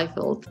got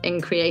stifled in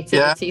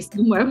creativity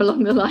somewhere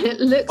along the line. It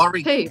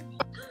looks poop.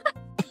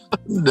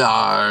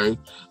 No,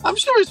 I'm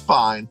sure it's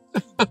fine.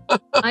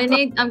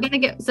 I'm going to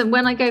get some,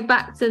 when I go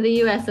back to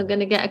the US, I'm going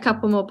to get a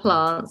couple more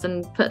plants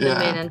and put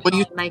them in and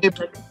make it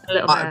look a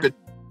little better.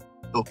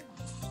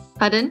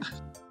 Pardon?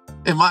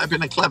 It might have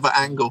been a clever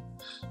angle.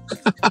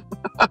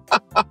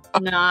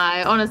 No,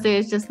 honestly,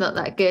 it's just not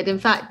that good. In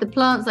fact, the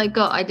plants I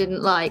got, I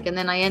didn't like, and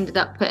then I ended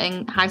up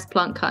putting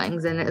houseplant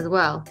cuttings in it as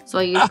well. So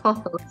I used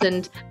pothos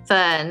and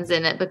ferns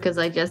in it because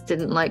I just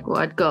didn't like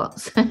what I'd got.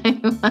 So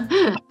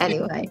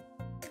anyway.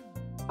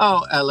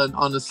 Oh, Ellen,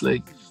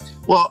 honestly.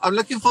 Well, I'm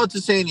looking forward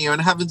to seeing you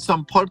and having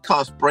some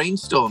podcast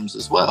brainstorms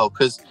as well,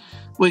 because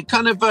we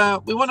kind of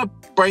we want to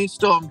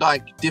brainstorm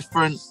like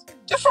different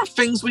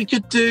things we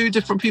could do,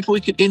 different people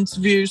we could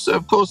interview. So,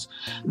 of course,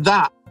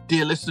 that,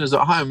 dear listeners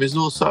at home, is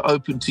also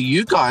open to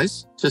you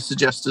guys to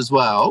suggest as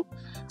well.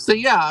 So,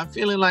 I'm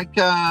feeling like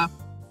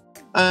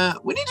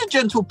we need a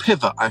gentle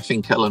pivot, I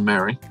think, Ellen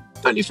Mary.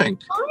 Don't you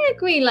think? I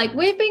agree. Like,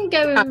 we've been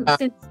going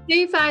since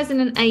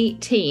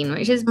 2018,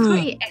 which is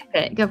pretty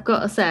epic, I've got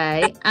to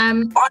say.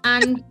 And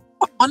I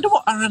wonder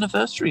what our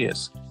anniversary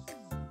is.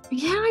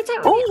 Yeah, I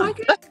don't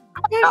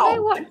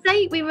know what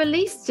date we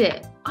released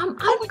it.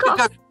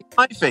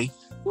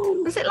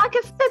 Was it like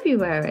a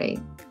February?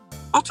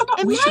 I don't know.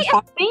 It might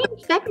have been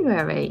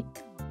February.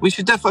 We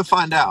should definitely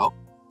find out.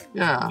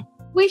 Yeah.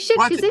 We should,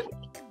 because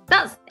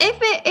if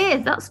it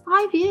is, that's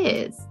 5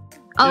 years.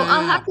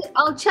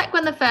 I'll check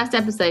when the first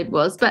episode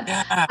was, but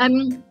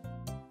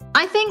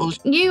I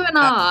think you and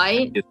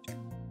I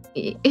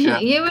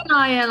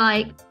are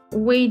like,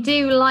 we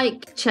do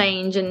like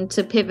change and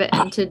to pivot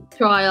and to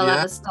trial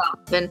other stuff,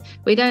 and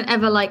we don't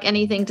ever like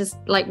anything to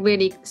like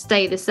really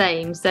stay the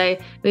same. So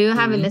we were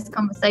having this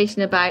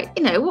conversation about,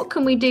 what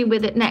can we do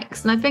with it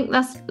next? And I think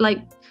that's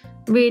like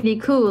really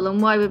cool,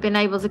 and why we've been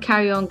able to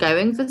carry on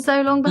going for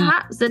so long,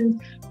 perhaps.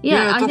 And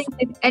I think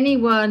if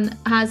anyone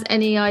has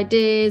any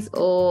ideas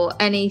or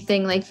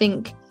anything they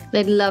think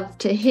they'd love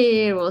to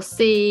hear or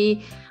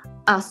see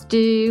us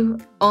do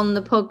on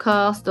the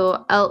podcast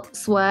or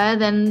elsewhere,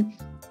 then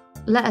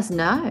let us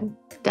know.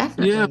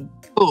 Definitely. Yeah.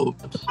 Cool.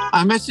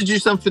 I messaged you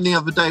something the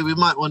other day. We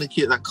might want to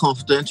keep that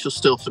confidential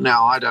still for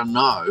now. I don't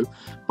know.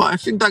 But I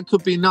think that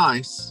could be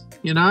nice,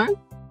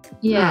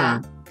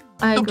 Yeah.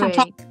 I agree.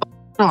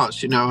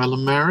 Starts,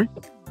 Ellen Mary.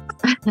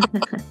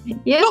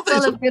 You're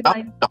full of good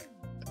ideas.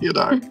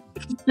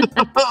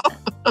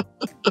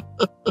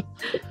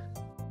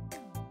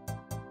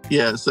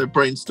 Yeah, so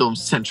brainstorm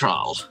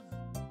central.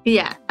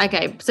 Yeah,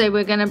 okay. So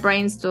we're going to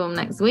brainstorm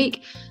next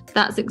week.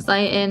 That's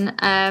exciting.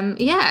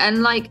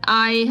 And like,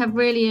 I have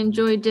really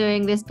enjoyed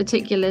doing this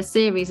particular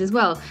series as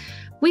well.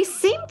 we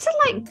seem to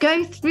like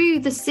go through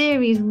the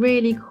series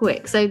really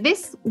quick. So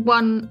this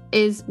one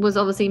was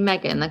obviously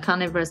Megan, the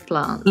carnivorous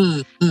plant.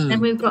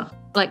 And we've got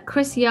like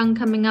Chris Young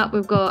coming up.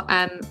 We've got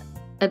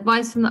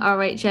advice from the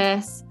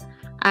RHS,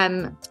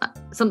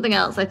 something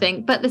else, I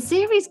think. But the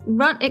series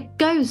it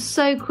goes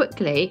so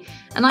quickly,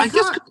 and I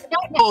just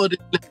record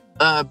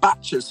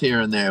batches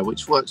here and there,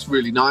 which works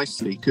really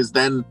nicely because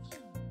then,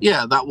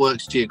 yeah, that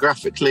works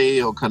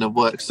geographically or kind of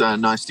works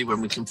nicely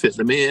when we can fit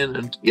them in,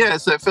 and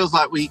so it feels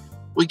like we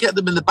get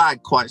them in the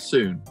bag quite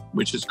soon,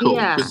 which is cool.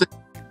 Yeah. Because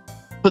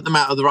put them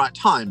out at the right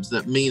times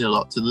that mean a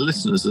lot to the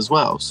listeners as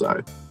well.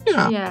 So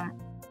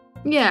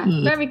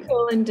very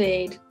cool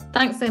indeed.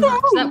 Thanks so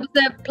much. That was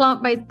the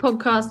plant-based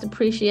podcast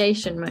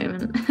appreciation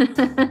moment.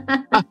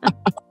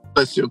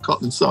 Bless your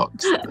cotton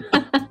socks.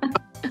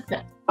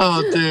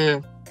 Oh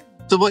dear.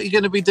 So what are you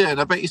going to be doing?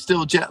 I bet you're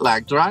still jet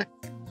lagged, right?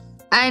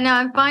 I know,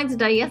 I'm fine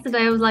today.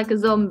 Yesterday I was like a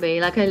zombie.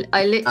 Like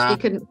I literally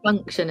couldn't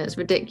function. It's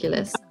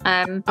ridiculous.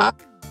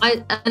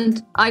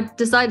 I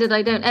decided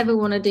I don't ever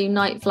want to do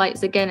night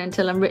flights again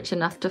until I'm rich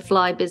enough to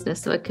fly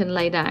business so I can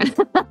lay down.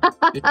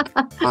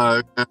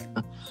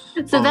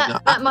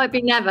 That might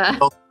be never.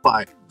 I've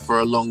flight for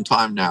a long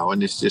time now,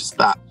 and it's just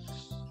that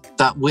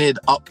weird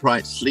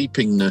upright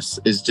sleepingness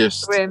is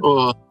just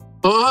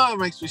it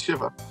makes me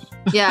shiver.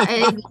 Yeah,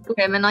 it is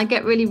grim, and I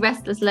get really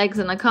restless legs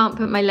and I can't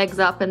put my legs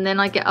up, and then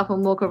I get up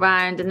and walk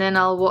around, and then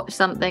I'll watch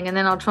something, and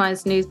then I'll try and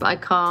snooze, but I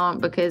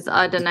can't because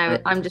I don't know,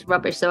 I'm just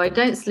rubbish. So I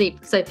don't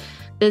sleep. So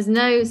there's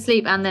no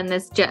sleep, and then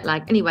there's jet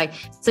lag. Anyway,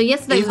 so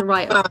yesterday was a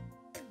write-off.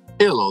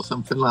 Pill or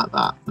something like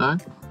that, no?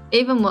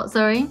 Even what,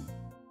 sorry?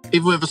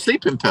 Even with a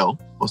sleeping pill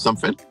or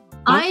something?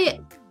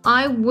 No?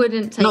 I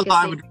wouldn't take a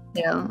sleeping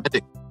pill.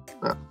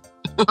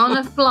 On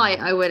a flight,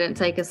 I wouldn't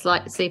take a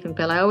sleeping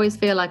pill. I always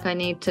feel like I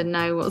need to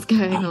know what's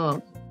going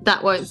on.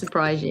 That won't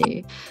surprise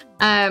you.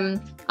 I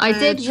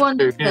did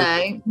once,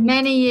 though,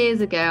 many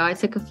years ago, I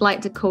took a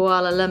flight to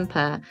Kuala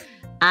Lumpur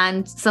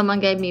and someone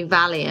gave me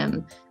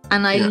Valium,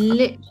 and I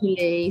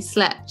literally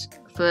slept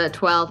for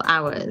 12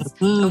 hours.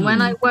 And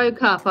when I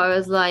woke up, I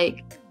was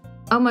like,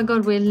 oh my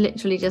God, we're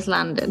literally just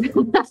landed. It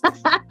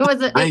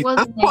wasn't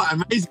quite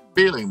an amazing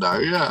feeling, though,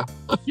 yeah.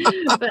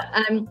 But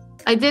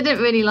I didn't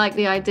really like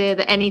the idea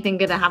that anything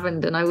could have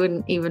happened and I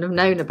wouldn't even have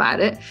known about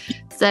it.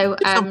 So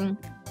you're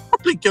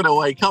probably gonna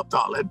wake up,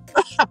 darling.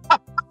 I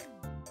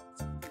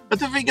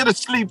don't think you're gonna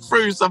sleep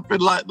through something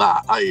like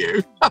that, are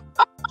you?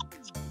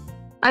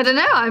 I don't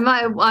know.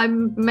 I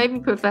maybe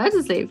prefer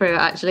to sleep through it,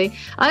 actually.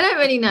 I don't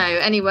really know.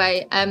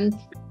 Anyway, and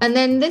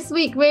then this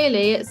week,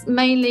 really, it's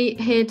mainly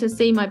here to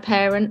see my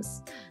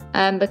parents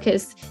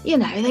because, you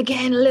know, they're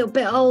getting a little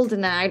bit older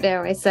now,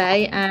 dare I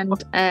say. And,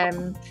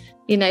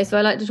 you know, so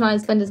I like to try and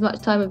spend as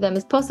much time with them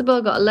as possible.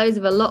 I've got loads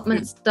of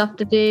allotment stuff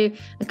to do,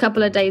 a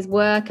couple of days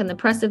work and the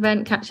press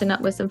event, catching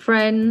up with some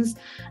friends.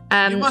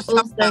 You must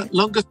have the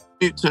longest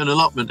commute to an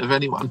allotment of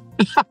anyone.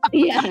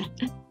 Yeah.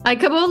 I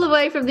come all the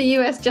way from the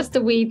US just to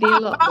weed the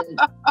allotment.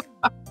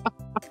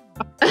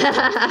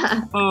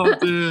 Oh,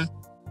 dear.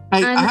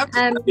 Hey, I have to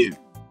tell you,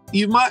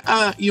 you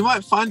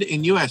might find it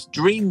in US.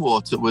 Dream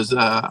water was,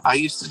 I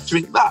used to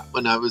drink that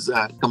when I was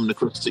coming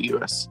across to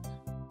US.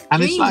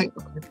 And it's like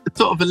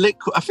sort of a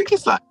liquid, I think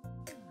it's like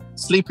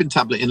sleeping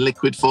tablet in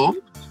liquid form,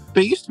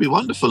 but it used to be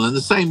wonderful. And the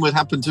same would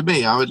happen to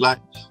me. I would like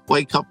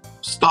wake up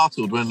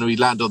startled when we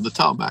land on the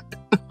tarmac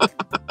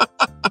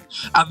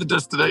at the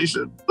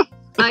destination.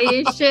 Are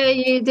you sure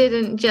you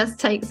didn't just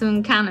take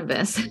some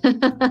cannabis? No.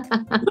 It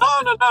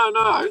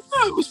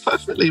was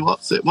perfectly,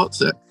 what's it?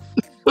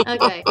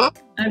 Okay,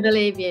 I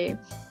believe you.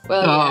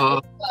 Well, yeah,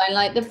 it's fine.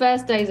 Like the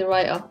first day's a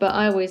write-off, but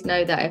I always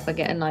know that if I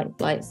get a night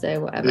flight, so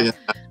whatever.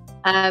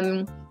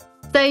 Yeah.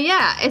 So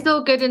yeah, it's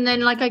all good. And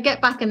then like I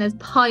get back and there's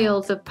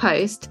piles of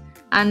post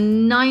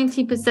and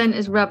 90%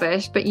 is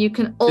rubbish, but you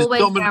can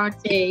always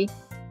guarantee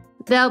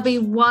there'll be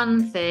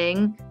one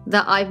thing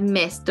that I've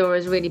missed or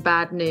is really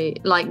bad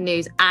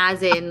news,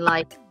 as in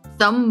like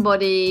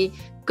somebody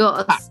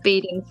got a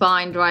speeding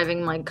fine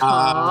driving my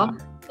car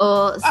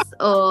or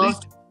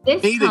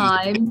this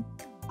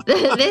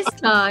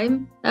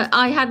time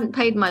I hadn't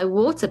paid my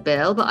water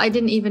bill, but I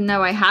didn't even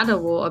know I had a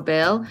water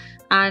bill.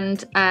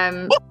 And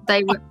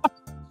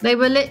they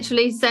were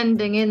literally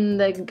sending in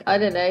the, I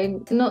don't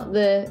know, not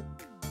the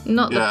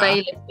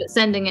bailiff, but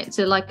sending it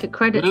to like a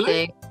credit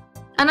thing.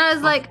 And I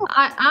was like,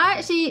 I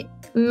actually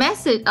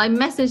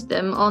messaged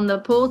them on the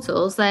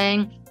portal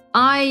saying,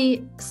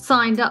 I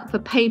signed up for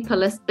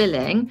paperless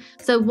billing.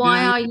 So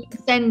why are you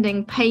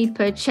sending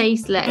paper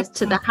chase letters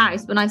to the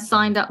house when I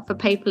signed up for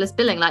paperless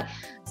billing? Like,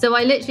 so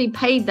I literally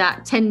paid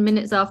that 10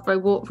 minutes after I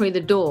walked through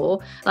the door.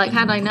 Like,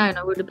 had I known,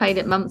 I would have paid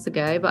it months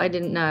ago, but I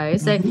didn't know.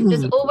 So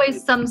there's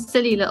always some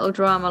silly little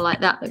drama like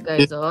that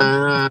goes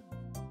on.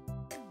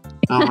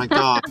 Oh my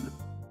God.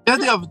 The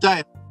other day, I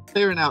was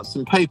clearing out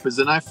some papers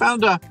and I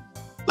found a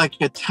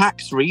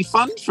tax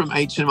refund from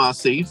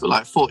HMRC for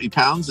like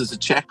 £40 as a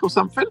check or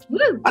something.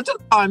 Woo. I don't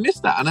know how I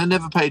missed that and I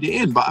never paid it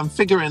in, but I'm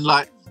figuring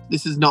like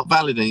this is not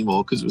valid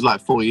anymore because it was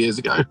like 4 years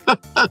ago.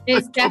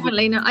 It's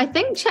definitely not. I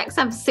think checks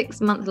have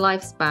 6-month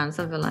lifespan,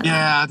 something like that.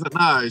 Yeah, I don't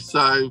know.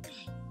 So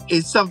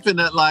it's something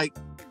that like,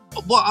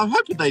 well, I'm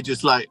hoping they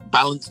just like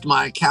balanced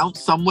my account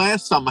somewhere,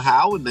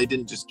 somehow, and they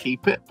didn't just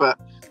keep it. But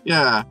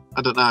yeah,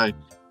 I don't know.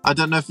 I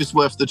don't know if it's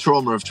worth the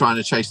trauma of trying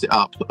to chase it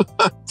up, to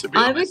be honest.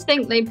 I would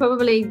think they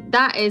probably,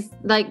 that is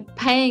like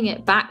paying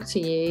it back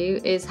to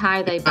you is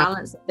how they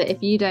balance it.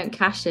 If you don't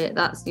cash it,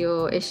 that's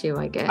your issue,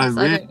 I guess. Oh,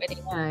 really? I don't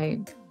really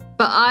know.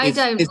 But I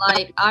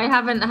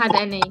haven't had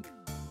any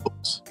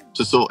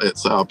to sort it,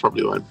 so I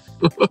probably won't.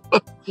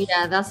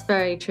 Yeah, that's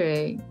very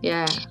true.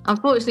 Yeah.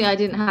 Unfortunately, I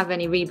didn't have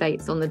any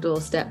rebates on the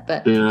doorstep,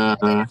 but Yeah.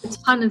 a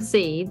ton of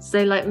seeds.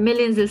 So like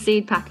millions of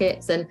seed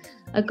packets, and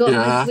I got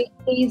my sweet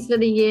peas for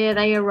the year.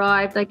 They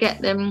arrived. I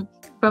get them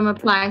from a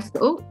place.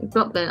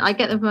 I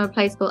get them from a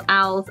place called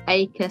Owl's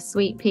Acre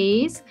Sweet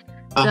Peas.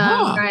 So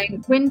I'm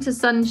going Winter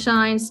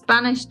Sunshine,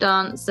 Spanish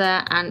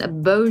Dancer, and a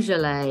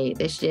Beaujolais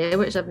this year,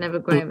 which I've never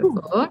grown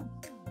before.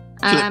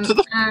 And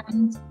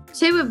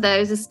 2 of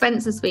those are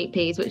Spencer Sweet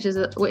Peas, which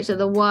are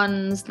the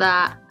ones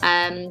that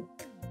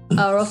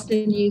are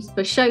often used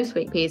for show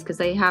sweet peas because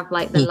they have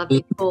like the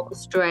lovely 4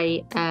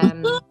 straight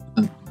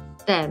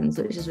stems,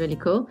 which is really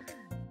cool.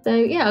 So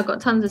yeah, I've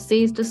got tons of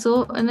seeds to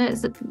sort, and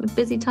it's a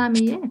busy time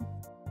of year.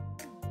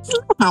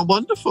 How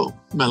wonderful,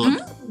 Melanie.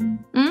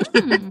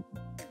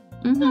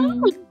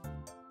 Mm-hmm.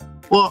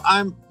 Well,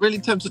 I'm really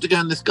tempted to go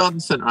in this garden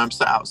centre. I'm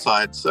sat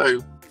outside,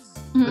 so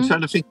I'm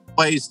trying to think of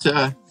ways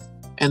to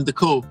end the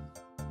call.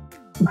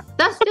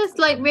 That's just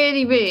like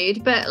really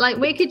rude, but like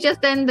we could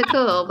just end the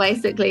call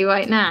basically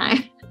right now.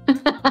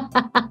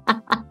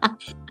 Well,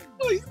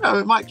 you know,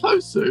 it might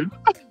close soon.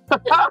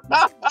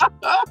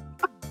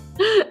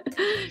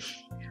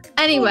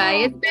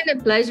 Anyway, it's been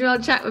a pleasure. I'll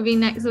chat with you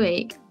next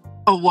week.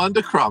 Oh,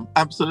 Wondercrumb,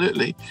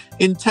 absolutely.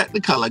 In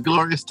Technicolor,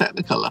 glorious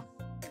Technicolor.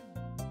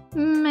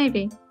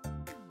 Maybe.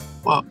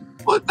 Well,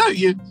 no,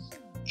 you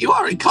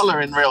are in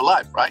colour in real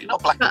life, right? You're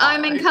not black. But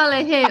I'm in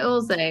colour here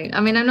also. I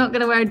mean, I'm not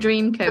going to wear a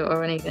dream coat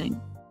or anything.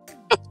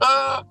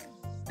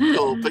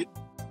 Cool, but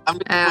I'm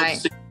looking forward to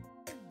see you.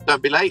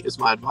 Don't be late is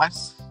my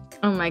advice.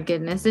 Oh my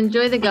goodness.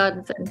 Enjoy the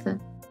garden centre.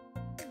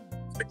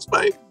 Thanks,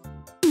 babe.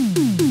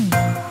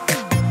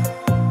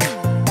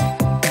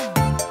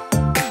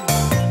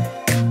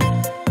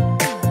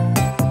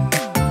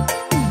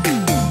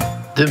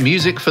 The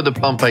music for the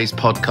Plant-Based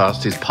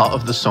podcast is part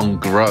of the song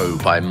Grow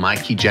by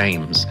Mikey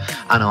James,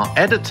 and our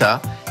editor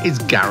is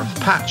Gareth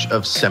Patch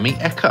of Semi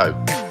Echo.